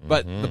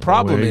 But the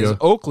problem is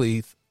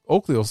Oakley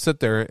will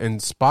sit there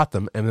and spot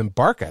them and then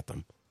bark at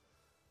them.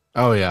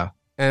 Oh, yeah.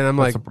 And I'm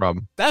That's like, a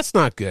problem. That's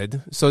not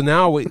good. So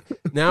now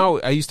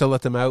I used to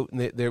let them out,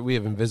 and we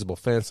have invisible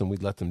fence, and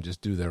we'd let them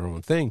just do their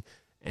own thing.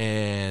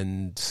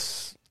 And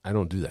I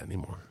don't do that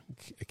anymore.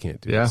 I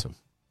can't do that. So,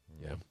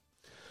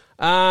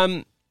 yeah.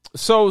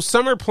 So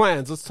summer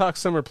plans. Let's talk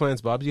summer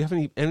plans, Bob. Do you have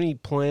any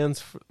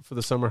plans for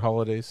the summer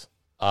holidays?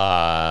 Do you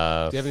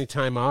have any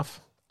time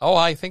off? Oh,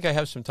 I think I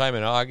have some time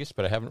in August,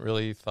 but I haven't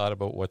really thought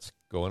about what's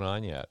going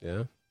on yet.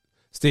 Yeah.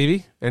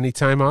 Stevie, any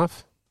time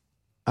off?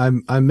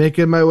 I'm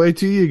making my way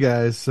to you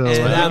guys. So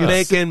I'm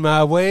making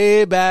my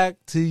way back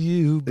to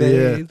you,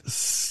 babe. Yeah.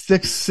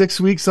 Six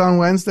weeks on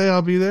Wednesday,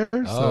 I'll be there.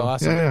 Oh, so,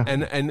 awesome. Yeah.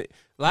 And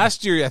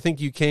last year, I think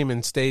you came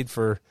and stayed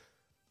for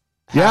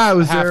I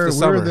was half there. the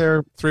summer. We were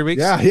there 3 weeks?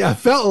 Yeah. It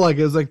felt like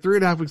it was like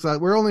 3.5 weeks out.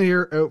 We're only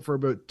here out for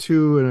about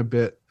 2 and a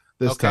bit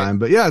this time.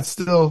 But yeah, it's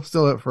still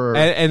out for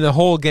and the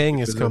whole gang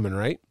is coming,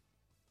 right?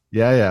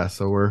 Yeah.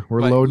 So we're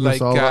loading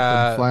this all up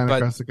and flying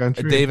across the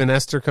country. Dave and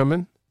Esther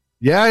coming?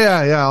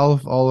 Yeah.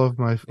 All of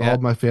my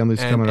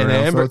family's coming and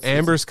around.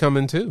 Amber's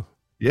coming too.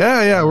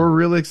 Yeah. We're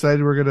really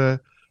excited. We're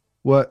gonna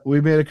we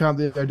made a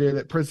comment the other day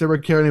that Prince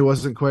Edward County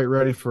wasn't quite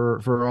ready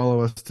for all of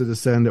us to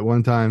descend at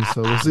one time.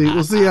 So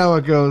we'll see how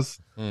it goes.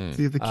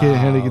 See if the kid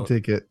Henny can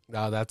take it.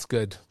 Oh, that's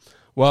good.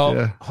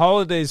 Well,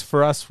 holidays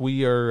for us,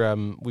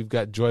 we've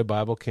got Joy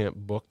Bible Camp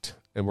booked,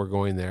 and we're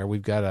going there.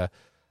 We've got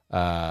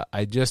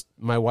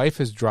my wife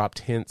has dropped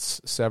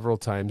hints several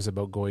times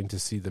about going to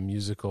see the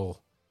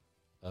musical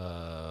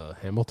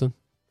Hamilton.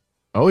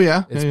 Oh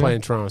yeah, it's playing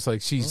in Toronto. It's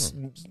like she's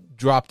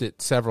dropped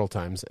it several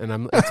times,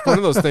 and it's one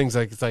of those things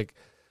like it's like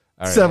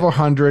all right, several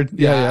hundred.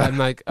 Yeah. I'm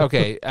like,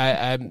 okay,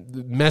 I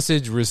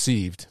message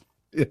received.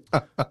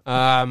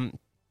 Yeah.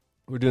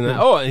 We're doing that.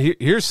 Oh, and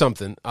here's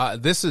something.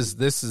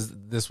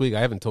 This week. I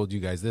haven't told you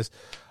guys this.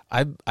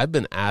 I've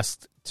been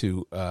asked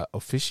to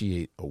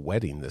officiate a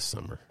wedding this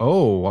summer.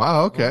 Oh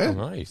wow! Okay,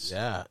 nice.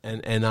 Yeah,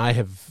 and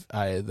I've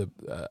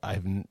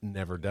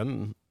never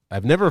done.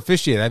 I've never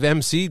officiated. I've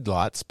emceed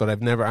lots, but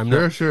I've never. I'm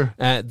not sure.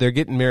 They're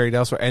getting married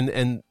elsewhere,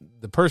 and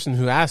the person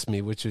who asked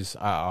me, which is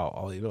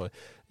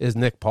is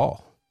Nick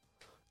Paul.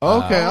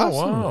 Okay,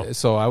 awesome. Wow.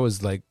 So I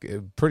was like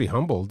pretty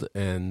humbled,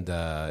 and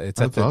it's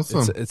at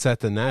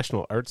the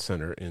National Arts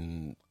Center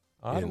in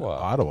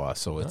Ottawa.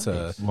 So it's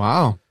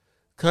wow.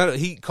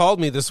 He called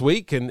me this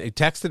week and he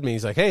texted me.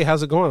 He's like, "Hey,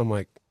 how's it going?" I'm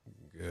like,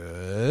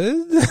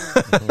 "Good."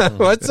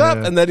 What's up?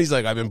 And then he's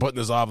like, "I've been putting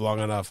this off long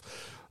enough.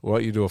 I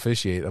want you to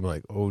officiate." I'm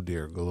like, "Oh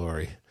dear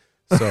glory."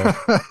 So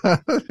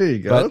there you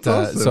go. But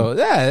awesome.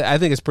 I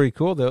think it's pretty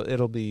cool.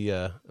 It'll be.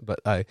 But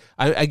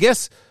I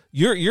guess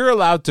you're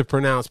allowed to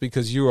pronounce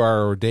because you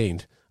are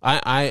ordained.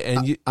 I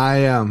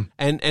am.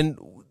 And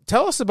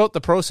tell us about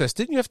the process.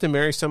 Didn't you have to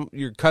marry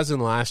your cousin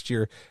last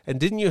year? And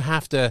didn't you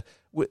have to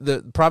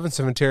the province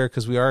of Ontario,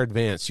 because we are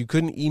advanced, you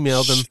couldn't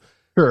email them.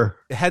 Sure.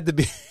 It had to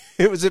be.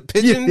 Was it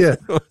pigeon? Yeah.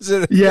 Was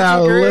it yeah.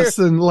 pigeon courier?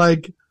 Listen,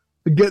 like,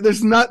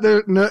 there's not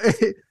there no.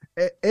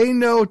 Ain't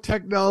no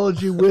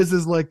technology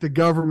whizzes like the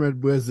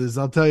government whizzes.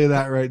 I'll tell you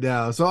that right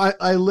now. So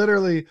I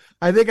literally,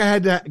 I think I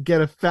had to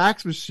get a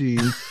fax machine.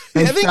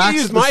 I think I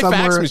used my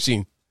fax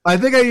machine. I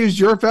think I used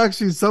your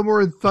fax machine somewhere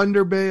in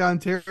Thunder Bay,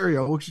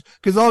 Ontario,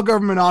 because all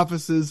government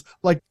offices,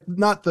 like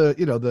not the,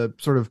 the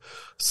sort of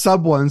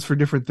sub ones for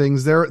different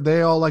things,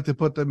 they all like to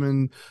put them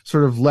in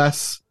sort of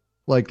less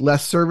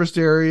serviced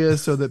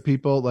areas so that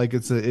people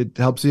it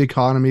helps the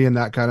economy and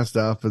that kind of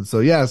stuff. And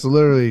so, so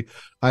literally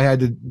I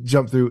had to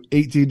jump through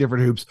 18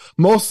 different hoops,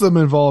 most of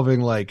them involving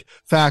like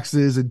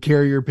faxes and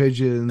carrier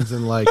pigeons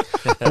and like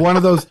one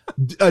of those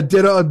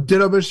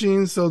ditto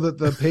machines so that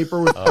the paper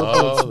would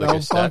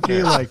smell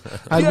funky. Like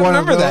I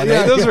remember that.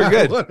 Yeah, those were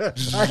good.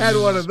 I had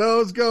one of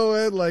those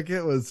going. Like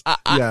it was.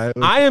 I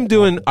am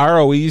doing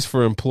ROEs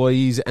for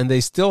employees, and they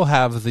still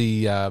have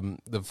the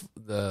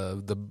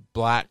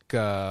black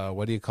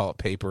what do you call it,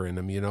 paper in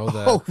them?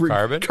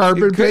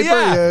 Carbon paper.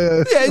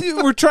 Yeah.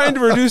 We're trying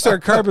to reduce our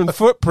carbon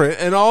footprint,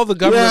 and all the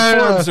government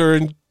forms are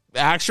in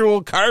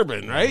actual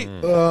carbon, right?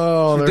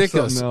 Oh, it's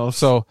ridiculous.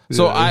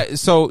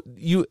 So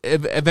you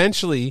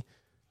eventually,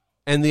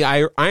 and the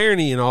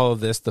irony in all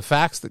of this, the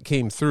fax that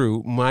came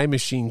through, my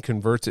machine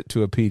converts it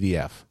to a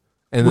PDF.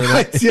 And then,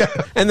 I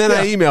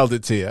emailed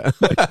it to you.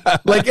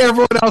 like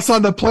everyone else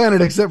on the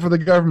planet except for the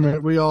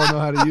government, we all know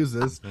how to use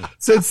this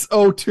since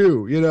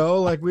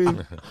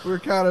 2002. We're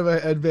kind of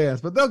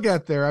advanced, but they'll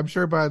get there. I'm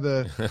sure by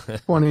the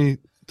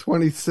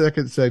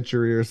 22nd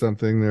century or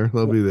something,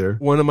 they'll be there.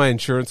 One of my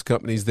insurance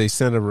companies, they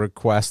sent a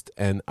request,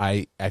 and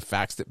I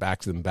faxed it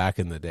back to them back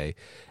in the day,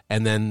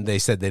 and then they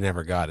said they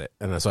never got it,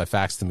 and so I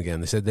faxed them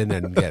again. They said they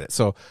didn't get it.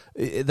 So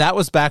that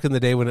was back in the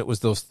day when it was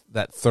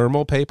that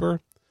thermal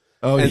paper.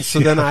 Oh, and so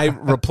then I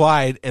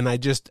replied, and I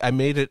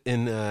made it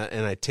in,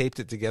 and I taped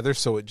it together,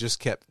 so it just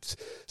kept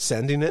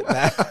sending it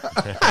back,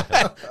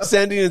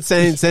 sending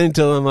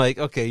till I'm like,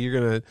 okay, did you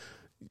get it?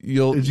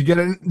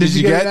 Did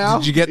you get it now?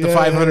 Did you get the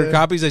 500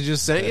 copies I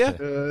just sent you?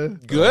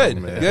 Good,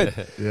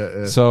 good.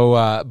 Yeah.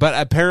 So, but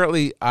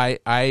apparently I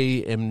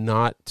am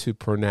not to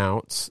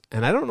pronounce,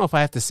 and I don't know if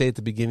I have to say at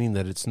the beginning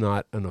that it's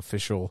not an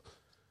official,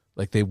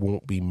 like they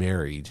won't be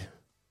married.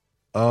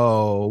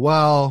 Oh,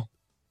 well,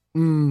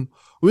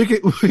 we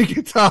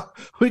could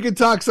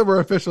talk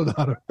somewhere official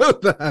about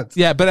that.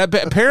 Yeah, but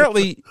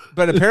apparently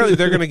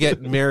they're going to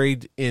get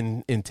married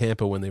in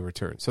Tampa when they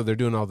return. So they're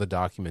doing all the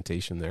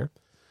documentation there.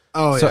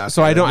 Oh, so, yeah.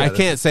 So I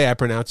can't say I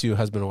pronounce you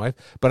husband and wife,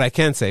 but I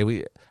can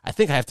say I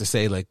think I have to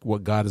say, like,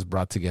 what God has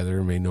brought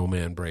together, may no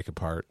man break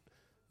apart.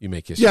 You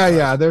make history.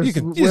 Yeah.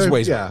 There's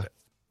ways. Yeah.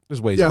 There's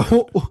ways. Yeah,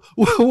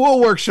 we'll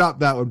workshop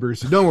that one,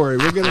 Brucey. Don't worry,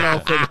 we'll get it all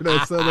figured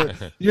out. So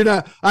that you're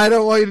not. I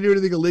don't want you to do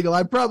anything illegal.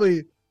 I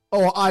probably.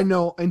 Oh, I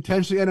know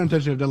intentionally and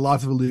unintentionally I've done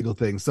lots of illegal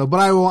things. So,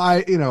 but I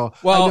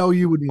know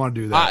you wouldn't want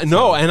to do that.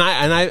 No, and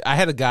I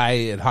had a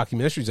guy at Hockey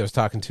Ministries I was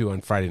talking to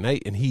on Friday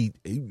night, and he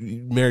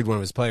married one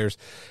of his players,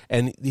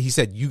 and he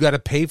said, you got to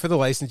pay for the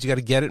license, you got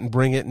to get it and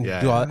bring it and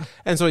do all that.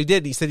 And so he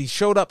did. He said he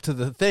showed up to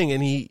the thing,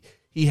 and he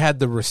had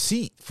the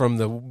receipt from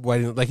the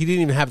wedding. Like, he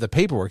didn't even have the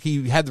paperwork.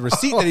 He had the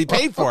receipt that he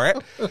paid for it.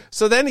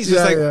 So then he's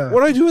just what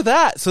do I do with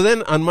that? So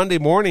then on Monday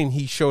morning,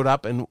 he showed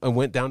up and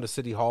went down to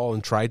City Hall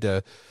and tried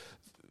to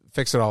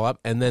fix it all up,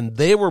 and then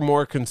they were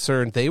more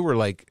concerned. They were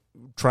like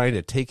trying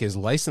to take his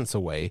license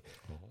away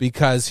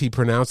because he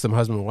pronounced them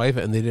husband and wife,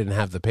 and they didn't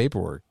have the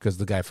paperwork because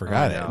the guy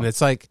forgot it. And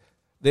it's like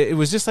it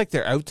was just like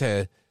they're out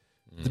to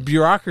the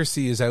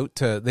bureaucracy is out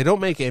to. They don't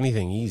make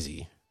anything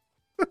easy.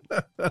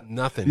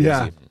 Nothing.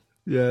 Easy.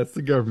 Yeah, it's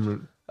the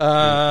government.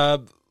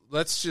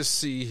 Let's just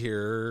see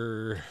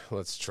here.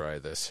 Let's try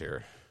this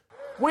here.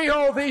 We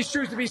hold these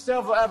truths to be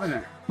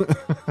self-evident.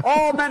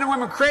 All men and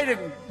women created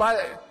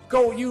by.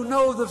 Go, you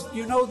know the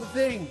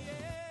thing.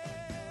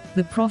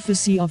 The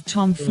prophecy of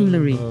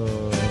tomfoolery.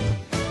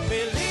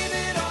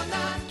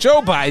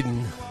 Joe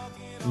Biden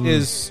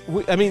is,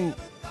 I mean,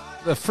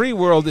 the free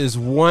world is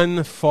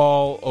one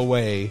fall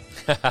away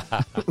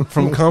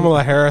from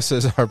Kamala Harris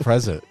as our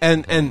president.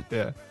 And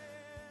I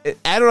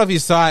don't know if you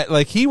saw it,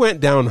 like, he went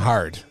down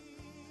hard.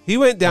 He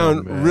went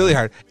down really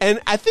hard. And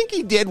I think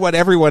he did what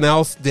everyone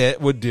else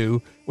would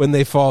do when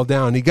they fall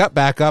down. He got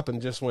back up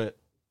and just went.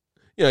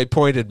 He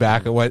pointed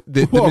back at what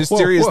the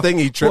mysterious thing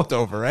he tripped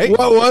over, right?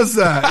 What was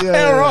that? I don't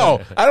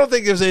know. I don't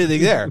think there's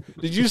anything there.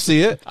 Did you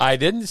see it? I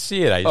didn't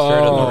see it. I just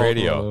heard it on the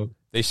radio.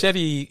 They said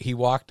he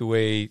walked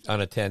away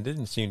unattended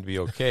and seemed to be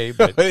okay,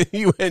 but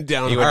he went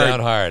down hard. He went down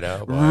hard.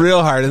 Oh,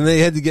 real hard. And they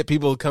had to get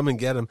people to come and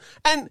get him.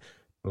 And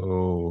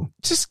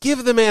just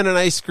give the man an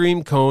ice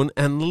cream cone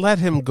and let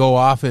him go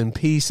off in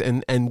peace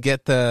and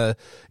get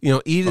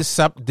eat his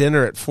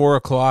dinner at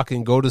 4:00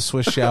 and go to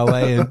Swiss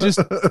Chalet and just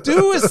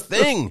do his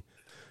thing.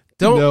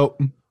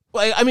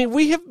 I mean,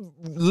 we have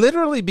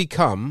literally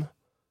become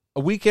a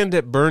Weekend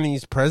at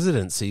Bernie's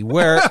presidency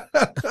where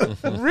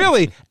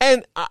really,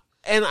 and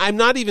I'm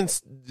not even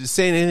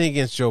saying anything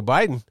against Joe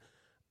Biden.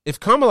 If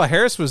Kamala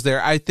Harris was there,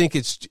 I think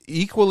it's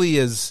equally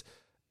as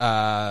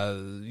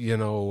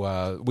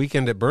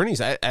Weekend at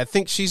Bernie's. I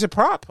think she's a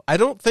prop. I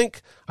don't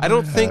think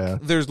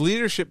there's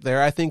leadership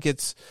there. I think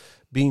it's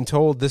being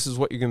told this is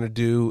what you're going to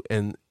do.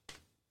 And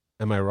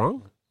am I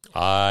wrong?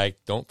 I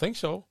don't think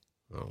so.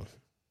 Oh.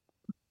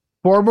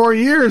 4 more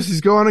years. He's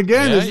going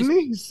again, isn't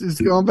he? He's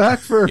going back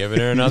for giving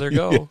her another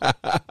go.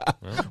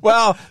 Yeah.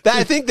 Well,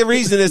 I think the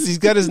reason is he's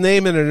got his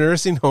name in a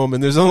nursing home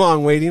and there's a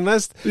long waiting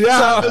list. Yeah,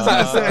 so, I was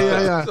going to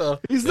say, yeah. So,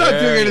 he's not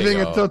doing anything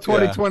until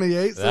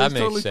 2028, so that it's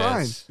totally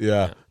sense. fine.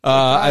 Yeah.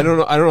 I don't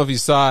know if you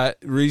saw it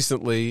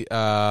recently.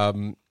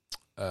 Mr.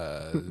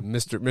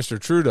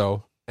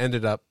 Trudeau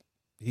ended up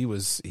he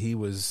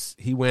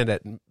went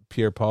at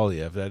Pierre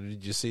Poilievre.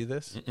 Did you see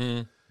this?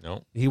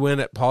 No. He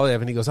went at Poilievre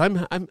and he goes,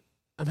 I'm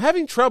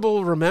having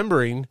trouble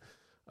remembering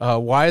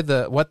what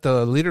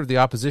the leader of the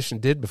opposition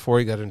did before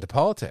he got into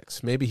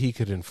politics. Maybe he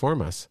could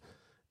inform us.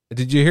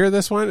 Did you hear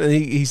this one? And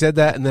he said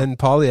that, and then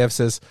Poilievre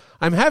says,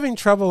 I'm having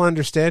trouble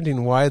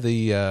understanding why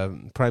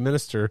the Prime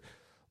Minister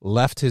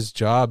left his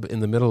job in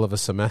the middle of a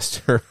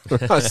semester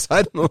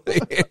suddenly.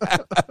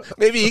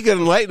 Maybe he could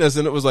enlighten us,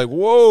 and it was like,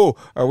 whoa,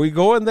 are we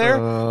going there?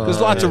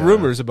 There's lots of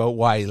rumors about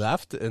why he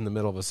left in the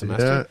middle of a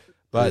semester. Yeah.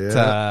 But,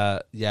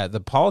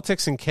 the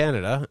politics in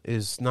Canada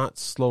is not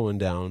slowing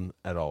down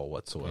at all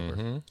whatsoever.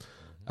 Mm-hmm.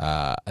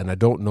 And I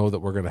don't know that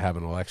we're going to have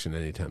an election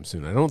anytime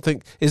soon. I don't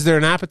think... Is there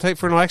an appetite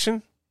for an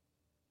election?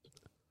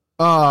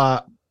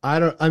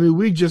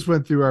 We just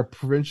went through our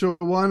provincial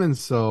one, and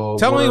so...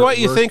 Tell me what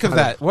you think of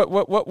that.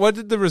 What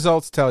did the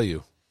results tell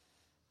you?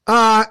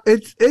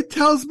 It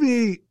tells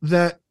me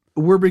that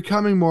we're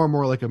becoming more and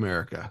more like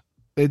America.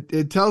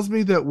 It tells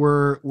me that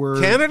we're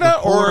Canada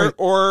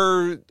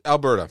or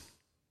Alberta?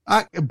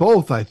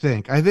 Both, I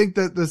think. I think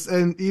that this,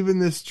 and even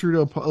this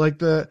Trudeau, like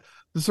the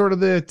sort of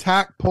the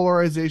attack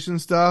polarization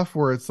stuff,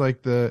 where it's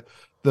like the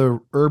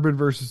urban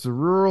versus the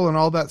rural and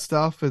all that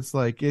stuff. It's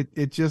like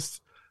it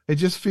just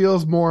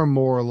feels more and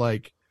more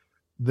like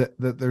that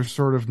there's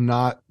sort of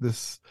not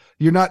this.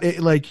 You're not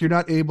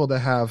able to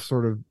have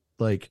sort of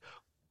like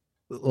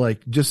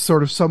just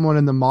sort of someone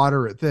in the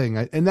moderate thing.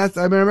 I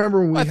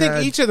remember when I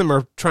think each of them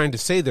are trying to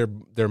say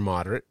they're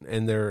moderate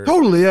and they're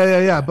totally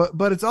yeah.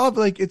 But it's all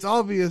like it's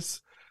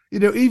obvious.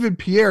 Even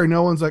Pierre,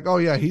 no one's like, oh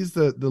yeah, he's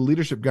the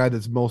leadership guy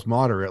that's most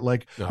moderate.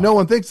 Like no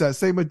one thinks that.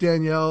 Same with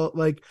Danielle.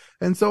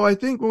 And so I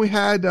think when we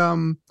had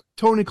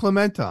Tony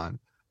Clement on,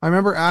 I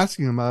remember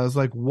asking him, I was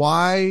like,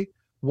 why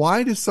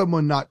does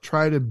someone not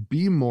try to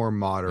be more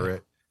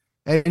moderate?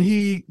 And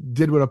he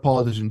did what a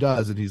politician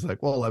does, and he's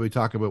like, well, let me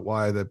talk about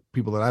why the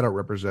people that I don't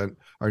represent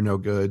are no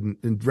good,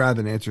 and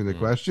rather than answering the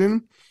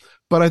question.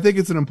 But I think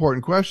it's an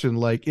important question,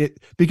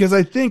 because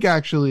I think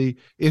actually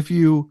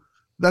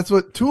that's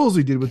what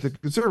Toolsy did with the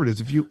Conservatives.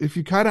 If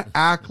you kind of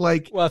act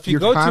like, well, if you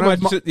go too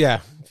much,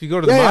 if you go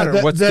to the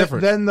moderate, what's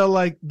different? Then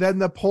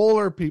the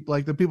polar people,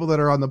 like the people that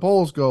are on the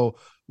polls, go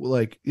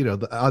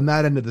on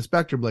that end of the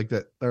spectrum, like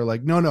that. They're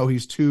like, no,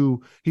 he's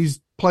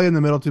playing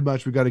the middle too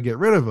much. We got to get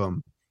rid of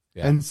him.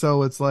 Yeah. And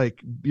so it's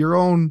like your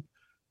own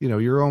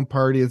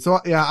party. And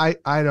so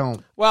I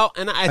don't. Well,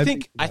 and I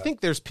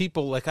think there's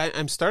people like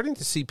I'm starting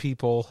to see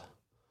people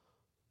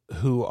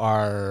who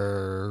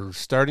are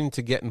starting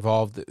to get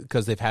involved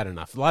because they've had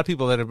enough. A lot of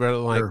people that have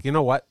been like, you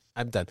know what,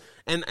 I'm done.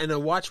 And I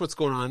watch what's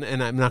going on,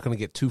 and I'm not going to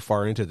get too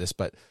far into this,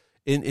 but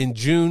in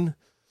June,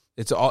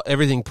 it's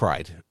everything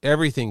pride,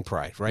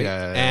 right?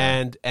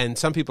 Yeah. And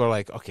some people are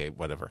like, okay,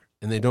 whatever,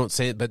 and they don't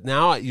say it. But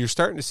now you're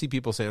starting to see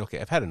people saying, okay,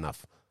 I've had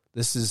enough.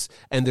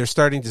 And they're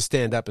starting to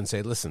stand up and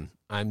say, listen,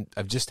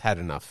 I've just had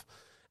enough.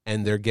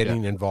 And they're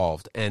getting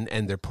involved,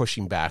 and they're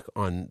pushing back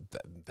on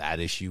that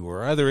issue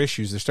or other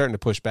issues. They're starting to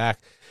push back.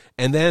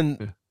 And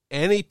then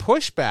any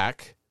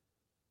pushback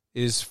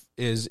is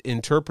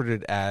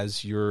interpreted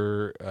as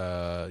you're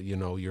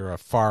a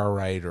far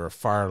right or a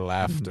far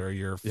left or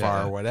you're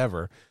far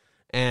whatever.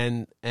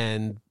 And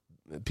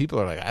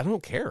people are like, I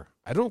don't care.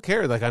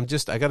 Like I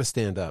got to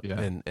stand up. Yeah.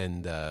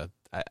 And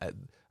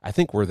I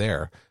think we're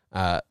there.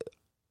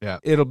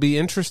 It'll be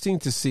interesting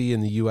to see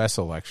in the U.S.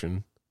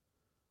 election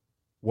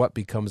what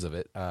becomes of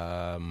it.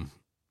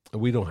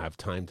 We don't have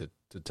time to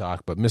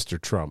talk, but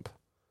Mr. Trump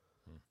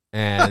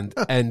and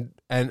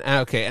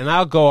okay, and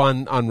I'll go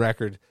on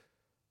record.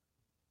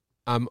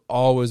 I'm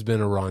always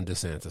been a Ron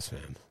DeSantis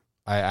fan.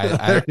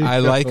 I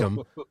like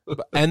him.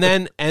 And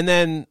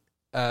then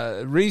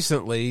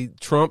recently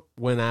Trump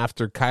went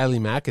after Kylie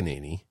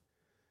McEnany,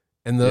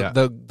 and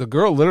the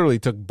girl literally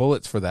took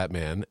bullets for that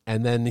man,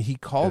 and then he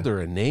called her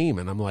a name,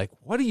 and I'm like,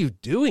 what are you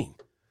doing?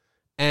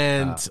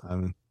 And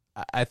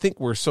I think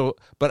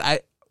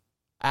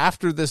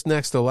after this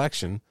next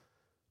election,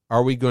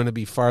 are we going to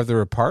be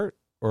farther apart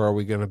or are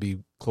we going to be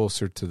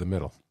closer to the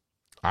middle?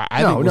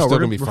 I think we're still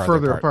going to be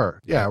farther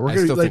apart. Yeah, we're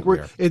going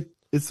to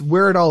it's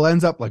where it all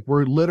ends up. Like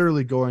we're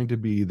literally going to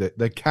be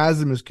the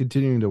chasm is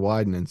continuing to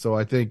widen. And so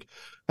I think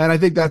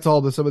that's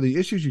all some of the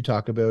issues you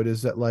talk about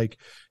is that like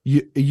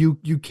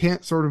you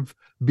can't sort of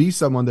be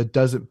someone that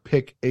doesn't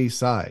pick a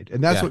side.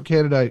 And that's what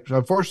Canada,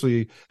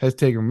 unfortunately, has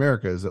taken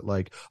America is that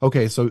like,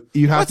 okay, so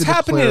you have What's to declare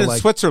happening in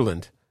like,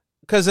 Switzerland?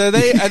 Because are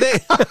they?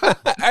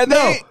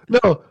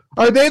 No.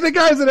 Are they the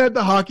guys that had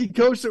the hockey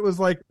coach that was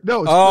like,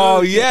 no?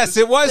 Oh, yes,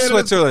 it was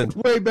Switzerland.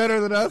 Way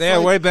better than us. They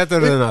are way better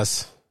than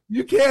us.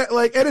 You can't,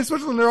 like, and in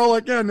Switzerland, they're all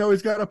like, yeah, no,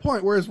 he's got a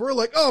point. Whereas we're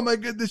like, oh my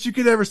goodness, you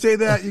could never say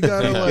that. You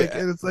gotta like,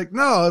 and it's like,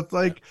 no, it's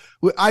like,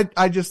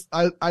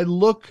 I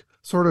look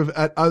sort of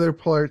at other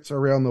parts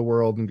around the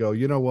world and go,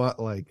 you know what?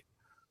 Like,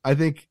 I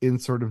think in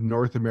sort of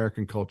North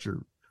American culture,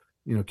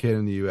 you know, Canada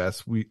and the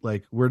US,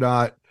 we're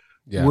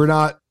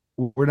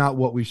not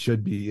what we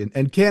should be.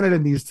 And Canada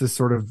needs to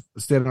sort of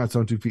stand on its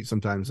own 2 feet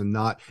sometimes and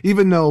not,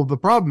 even though the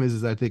problem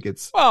is I think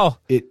it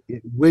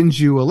wins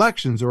you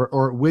elections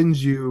or it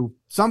wins you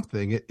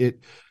something.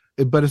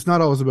 But it's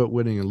not always about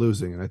winning and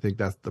losing. And I think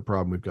that's the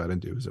problem we've got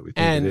into is that we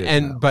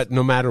think but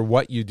no matter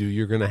what you do,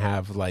 you're going to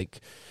have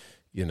like,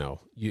 you know,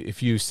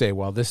 if you say,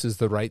 well, this is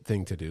the right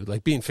thing to do,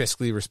 like being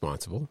fiscally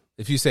responsible.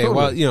 If you say,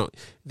 well, you know,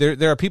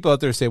 there are people out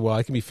there who say, well,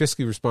 I can be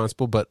fiscally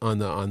responsible, but on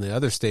the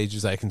other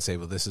stages, I can say,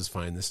 well, this is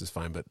fine,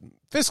 but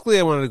fiscally,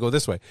 I wanted to go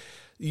this way.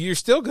 You're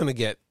still going to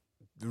get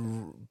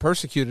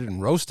persecuted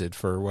and roasted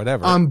for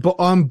whatever on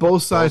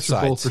both sides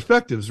for both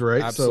perspectives,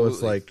 right? Absolutely. So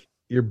it's like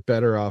you're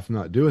better off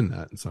not doing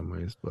that in some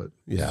ways, but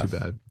it's too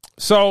bad.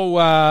 So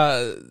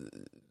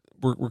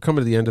we're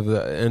coming to the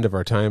end of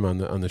our time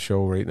on the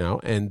show right now,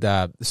 and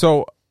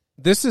so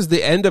this is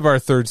the end of our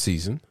third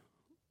season,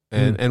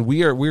 and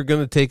we're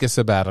going to take a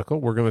sabbatical.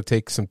 We're going to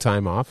take some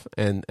time off,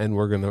 and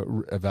we're going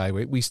to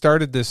evaluate. We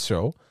started this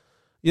show.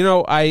 You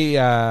know,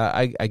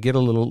 I get a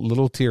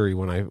little teary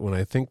when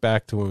I think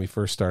back to when we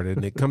first started,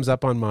 and it comes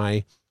up on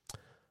my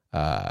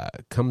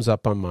I've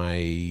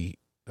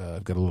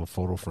got a little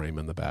photo frame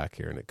in the back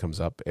here, and it comes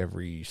up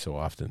every so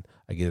often.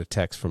 I get a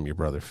text from your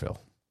brother Phil.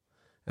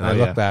 And I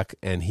look back,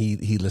 and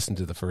he listened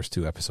to the first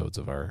 2 episodes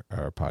of our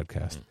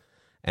podcast,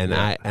 and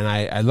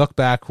I look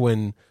back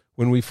when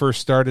we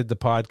first started the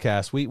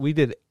podcast. We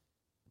did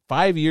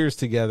 5 years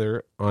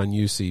together on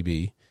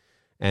UCB,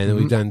 and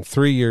we've done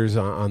 3 years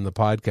on the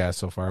podcast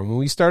so far. And when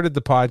we started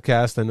the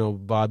podcast, I know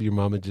Bob, your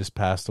mom had just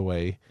passed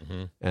away.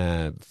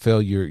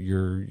 Phil,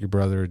 your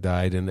brother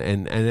died,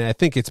 and I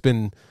think it's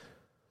been.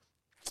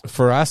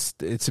 For us,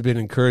 it's been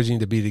encouraging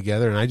to be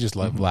together, and I just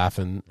love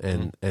laughing.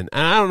 And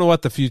I don't know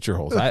what the future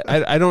holds.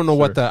 I don't know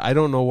I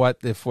don't know what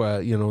if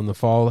you know, in the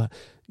fall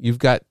you've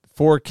got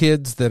 4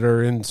 kids that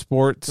are in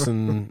sports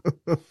and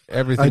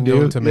everything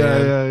known to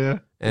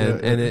man.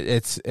 And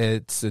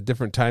it's a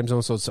different time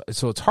zone, so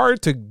it's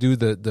hard to do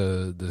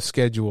the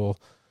schedule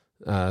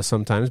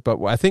sometimes.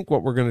 But I think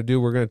what we're going to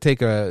do, we're going to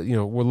take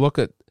we'll look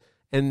at,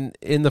 and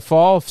in the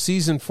fall,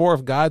 season 4,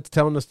 if God's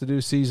telling us to do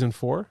season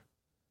 4.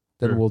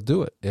 Then we'll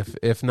do it.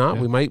 If not,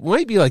 we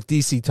might be like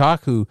DC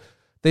Talk, who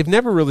they've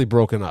never really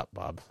broken up,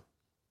 Bob.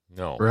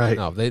 No, right?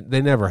 No,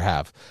 they never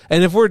have.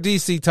 And if we're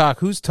DC Talk,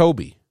 who's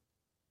Toby?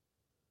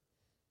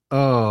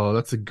 Oh,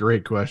 that's a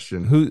great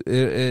question.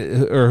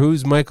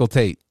 Who's Michael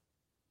Tate?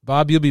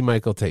 Bob, you'll be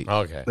Michael Tate.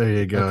 Okay, there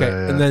you go.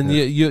 Okay, and then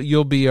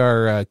you'll be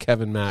our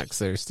Kevin Max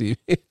there, Steve.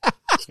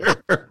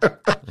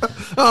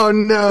 Oh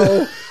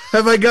no,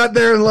 have I got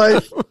there in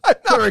life?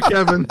 Sorry,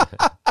 Kevin.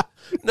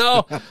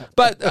 No,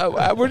 but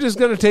we're just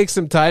going to take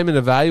some time and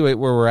evaluate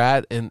where we're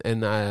at, and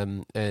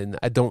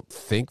I don't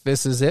think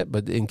this is it,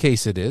 but in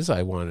case it is,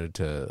 I wanted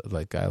to,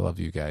 like, I love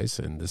you guys,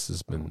 and this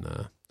has been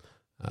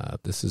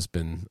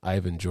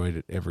I've enjoyed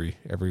it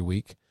every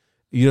week.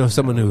 You know,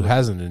 someone who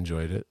hasn't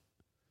enjoyed it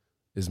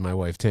is my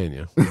wife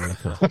Tanya.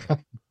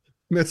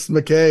 Miss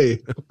McKay,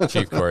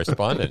 chief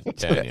correspondent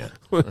Tanya.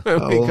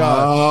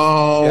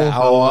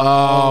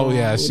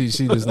 Yeah,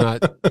 she does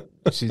not.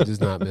 She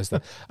does not miss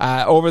that.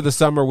 Over the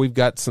summer, we've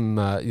got some.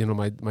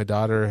 My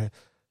daughter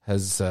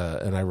has,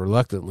 and I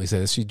reluctantly say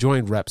this, she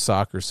joined rep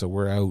soccer, so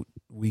we're out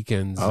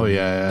weekends,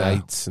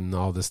 nights, and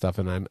all this stuff.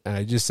 And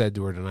I just said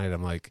to her tonight,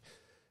 I'm like,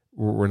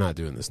 we're not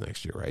doing this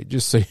next year, right?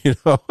 Just so you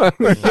know.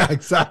 Yeah,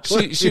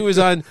 exactly. She was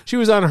on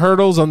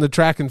hurdles on the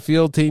track and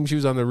field team. She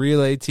was on the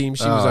relay team.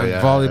 She was on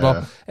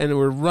volleyball, and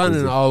we're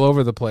running all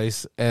over the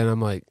place. And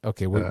I'm like,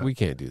 okay, we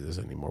can't do this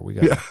anymore. We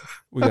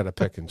got to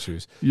pick and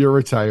choose. You're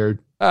retired.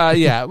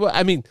 Yeah. Well,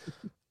 I mean,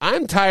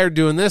 I'm tired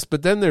doing this,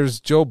 but then there's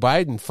Joe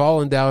Biden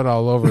falling down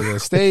all over the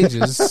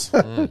stages.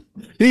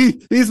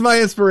 He's my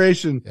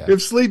inspiration. Yeah.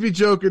 If Sleepy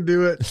Joe could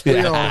do it, we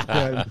all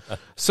can.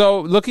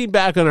 So, looking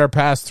back on our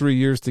past 3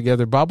 years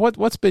together, Bob,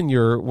 what's been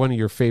one of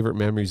your favorite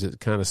memories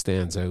that kind of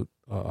stands out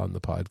on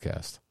the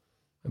podcast?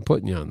 I'm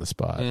putting you on the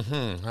spot.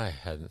 I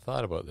hadn't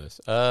thought about this.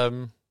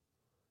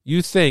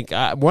 You think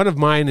one of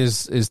mine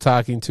is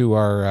talking to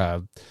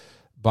our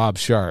Bob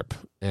Sharp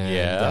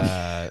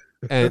and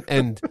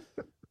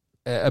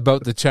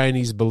about the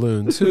Chinese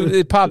balloons. Who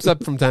it pops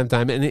up from time to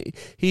time, and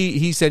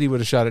he said he would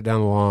have shot it down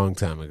a long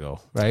time ago,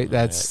 right?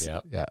 That's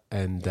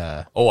and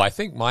I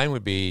think mine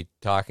would be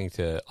talking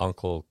to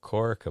Uncle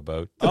Cork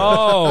about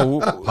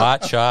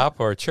pot shop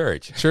or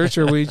church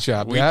or weed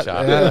shop.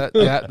 Yeah,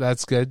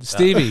 that's good,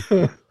 Stevie.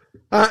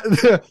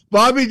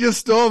 Bobby just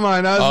stole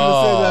mine. I was going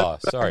to say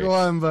that. Sorry. Go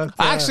on, but,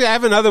 actually, I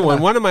have another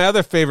one. One of my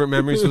other favorite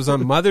memories was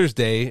on Mother's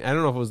Day. I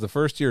don't know if it was the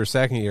first year or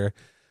second year.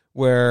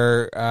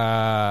 where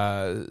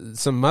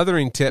some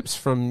mothering tips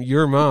from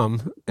your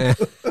mom.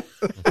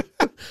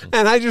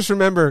 And I just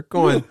remember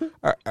going,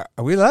 are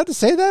we allowed to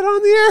say that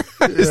on the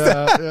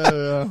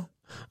air?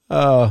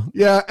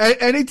 Yeah.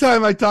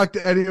 Anytime I talk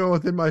to anyone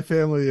within my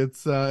family,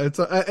 it's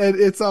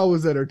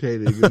always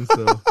entertaining. And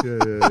so,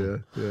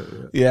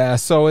 yeah.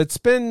 So it's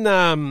been.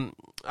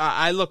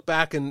 I look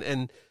back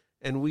and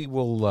we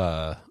will.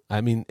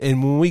 And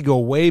when we go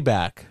way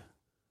back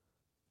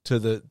to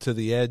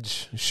the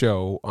Edge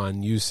show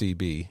on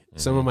UCB,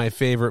 some of my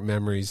favorite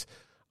memories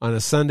on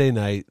a Sunday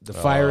night, the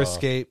fire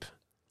escape.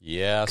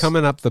 Yes.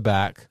 Coming up the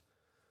back.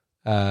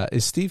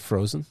 Is Steve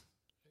frozen?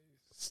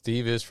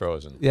 Steve is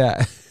frozen.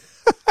 Yeah.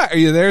 Are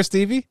you there,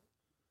 Stevie?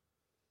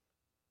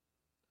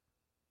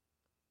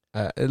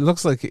 It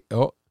looks like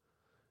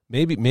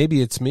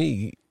maybe it's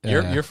me.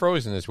 You're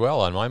frozen as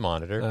well on my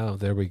monitor. Oh,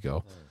 there we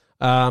go.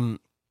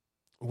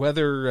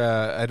 Whether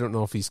I don't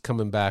know if he's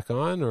coming back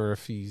on or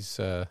if he's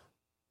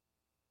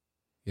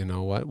you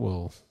know what,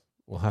 we'll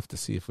have to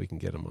see if we can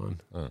get him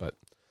on. But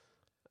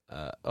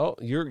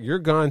you're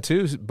gone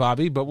too,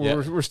 Bobby, but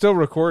we're still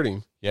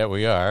recording. Yeah,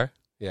 we are.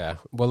 Yeah.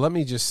 Well, let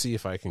me just see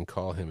if I can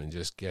call him and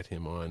just get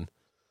him on.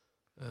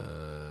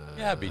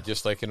 Yeah, it'd be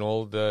just like an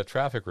old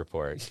traffic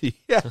report.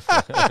 Yeah.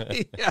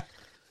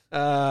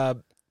 Yeah.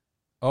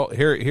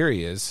 Here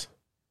he is.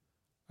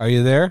 Are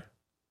you there?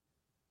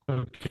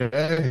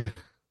 Okay.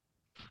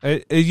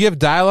 You have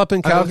dial-up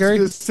in Calgary? I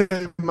was just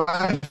saying,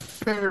 my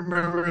favorite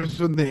memory is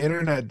when the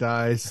internet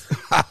dies.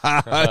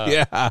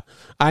 Yeah,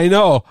 I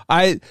know.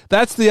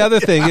 That's the other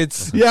thing.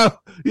 It's yeah.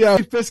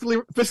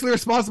 Fiscally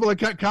responsible and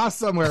cut costs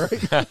somewhere.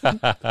 Right?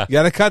 You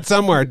got to cut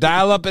somewhere.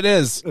 Dial-up it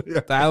is.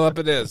 Dial-up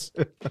it is.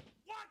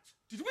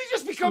 Did we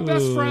just become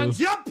best friends?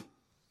 Yup.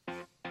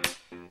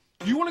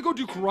 You want to go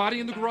do karate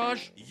in the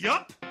garage?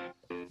 Yup.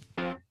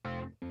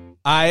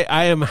 I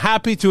am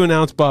happy to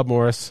announce, Bob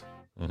Morris,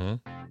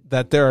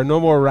 that there are no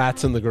more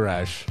rats in the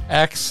garage.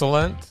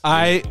 Excellent.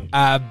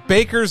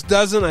 Baker's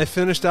dozen, I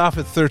finished off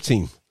at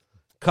 13.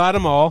 Caught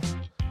them all,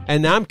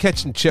 and now I'm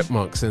catching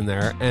chipmunks in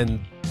there and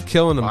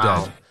killing them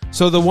dead.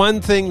 So the one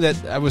thing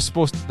that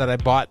I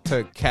bought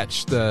to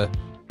catch the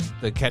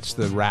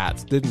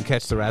rats, didn't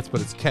catch the rats,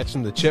 but it's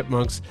catching the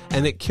chipmunks,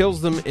 and it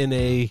kills them in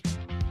a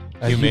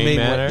humane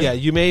manner? Yeah,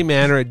 humane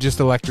manner. It just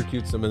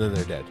electrocutes them, and then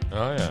they're dead.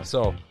 Oh, yeah.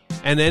 So,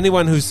 and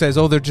anyone who says,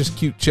 they're just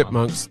cute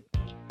chipmunks,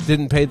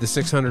 didn't pay the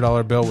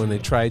 $600 bill when they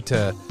tried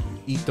to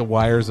eat the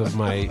wires of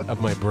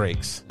my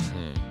brakes.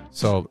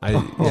 So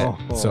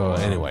So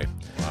anyway,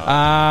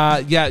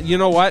 you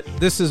know what?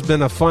 This has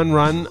been a fun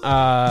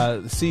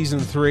run, season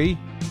 3,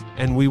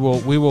 and we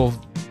will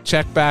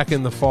check back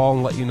in the fall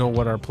and let you know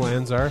what our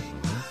plans are.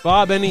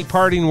 Bob, any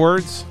parting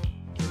words?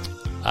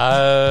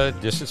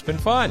 Just it's been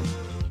fun.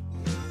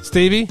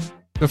 Stevie,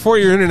 before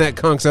your internet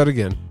conks out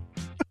again.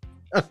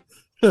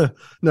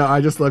 No,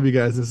 I just love you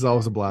guys. This is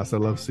always a blast. I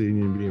love seeing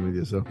you and being with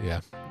you. So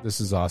yeah,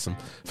 this is awesome.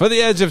 For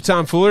the Edge of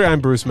Tomfoolery,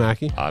 I'm Bruce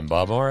Mackey. I'm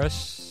Bob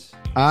Morris.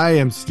 I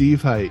am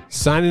Steve Height.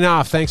 Signing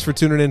off. Thanks for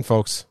tuning in,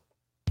 folks.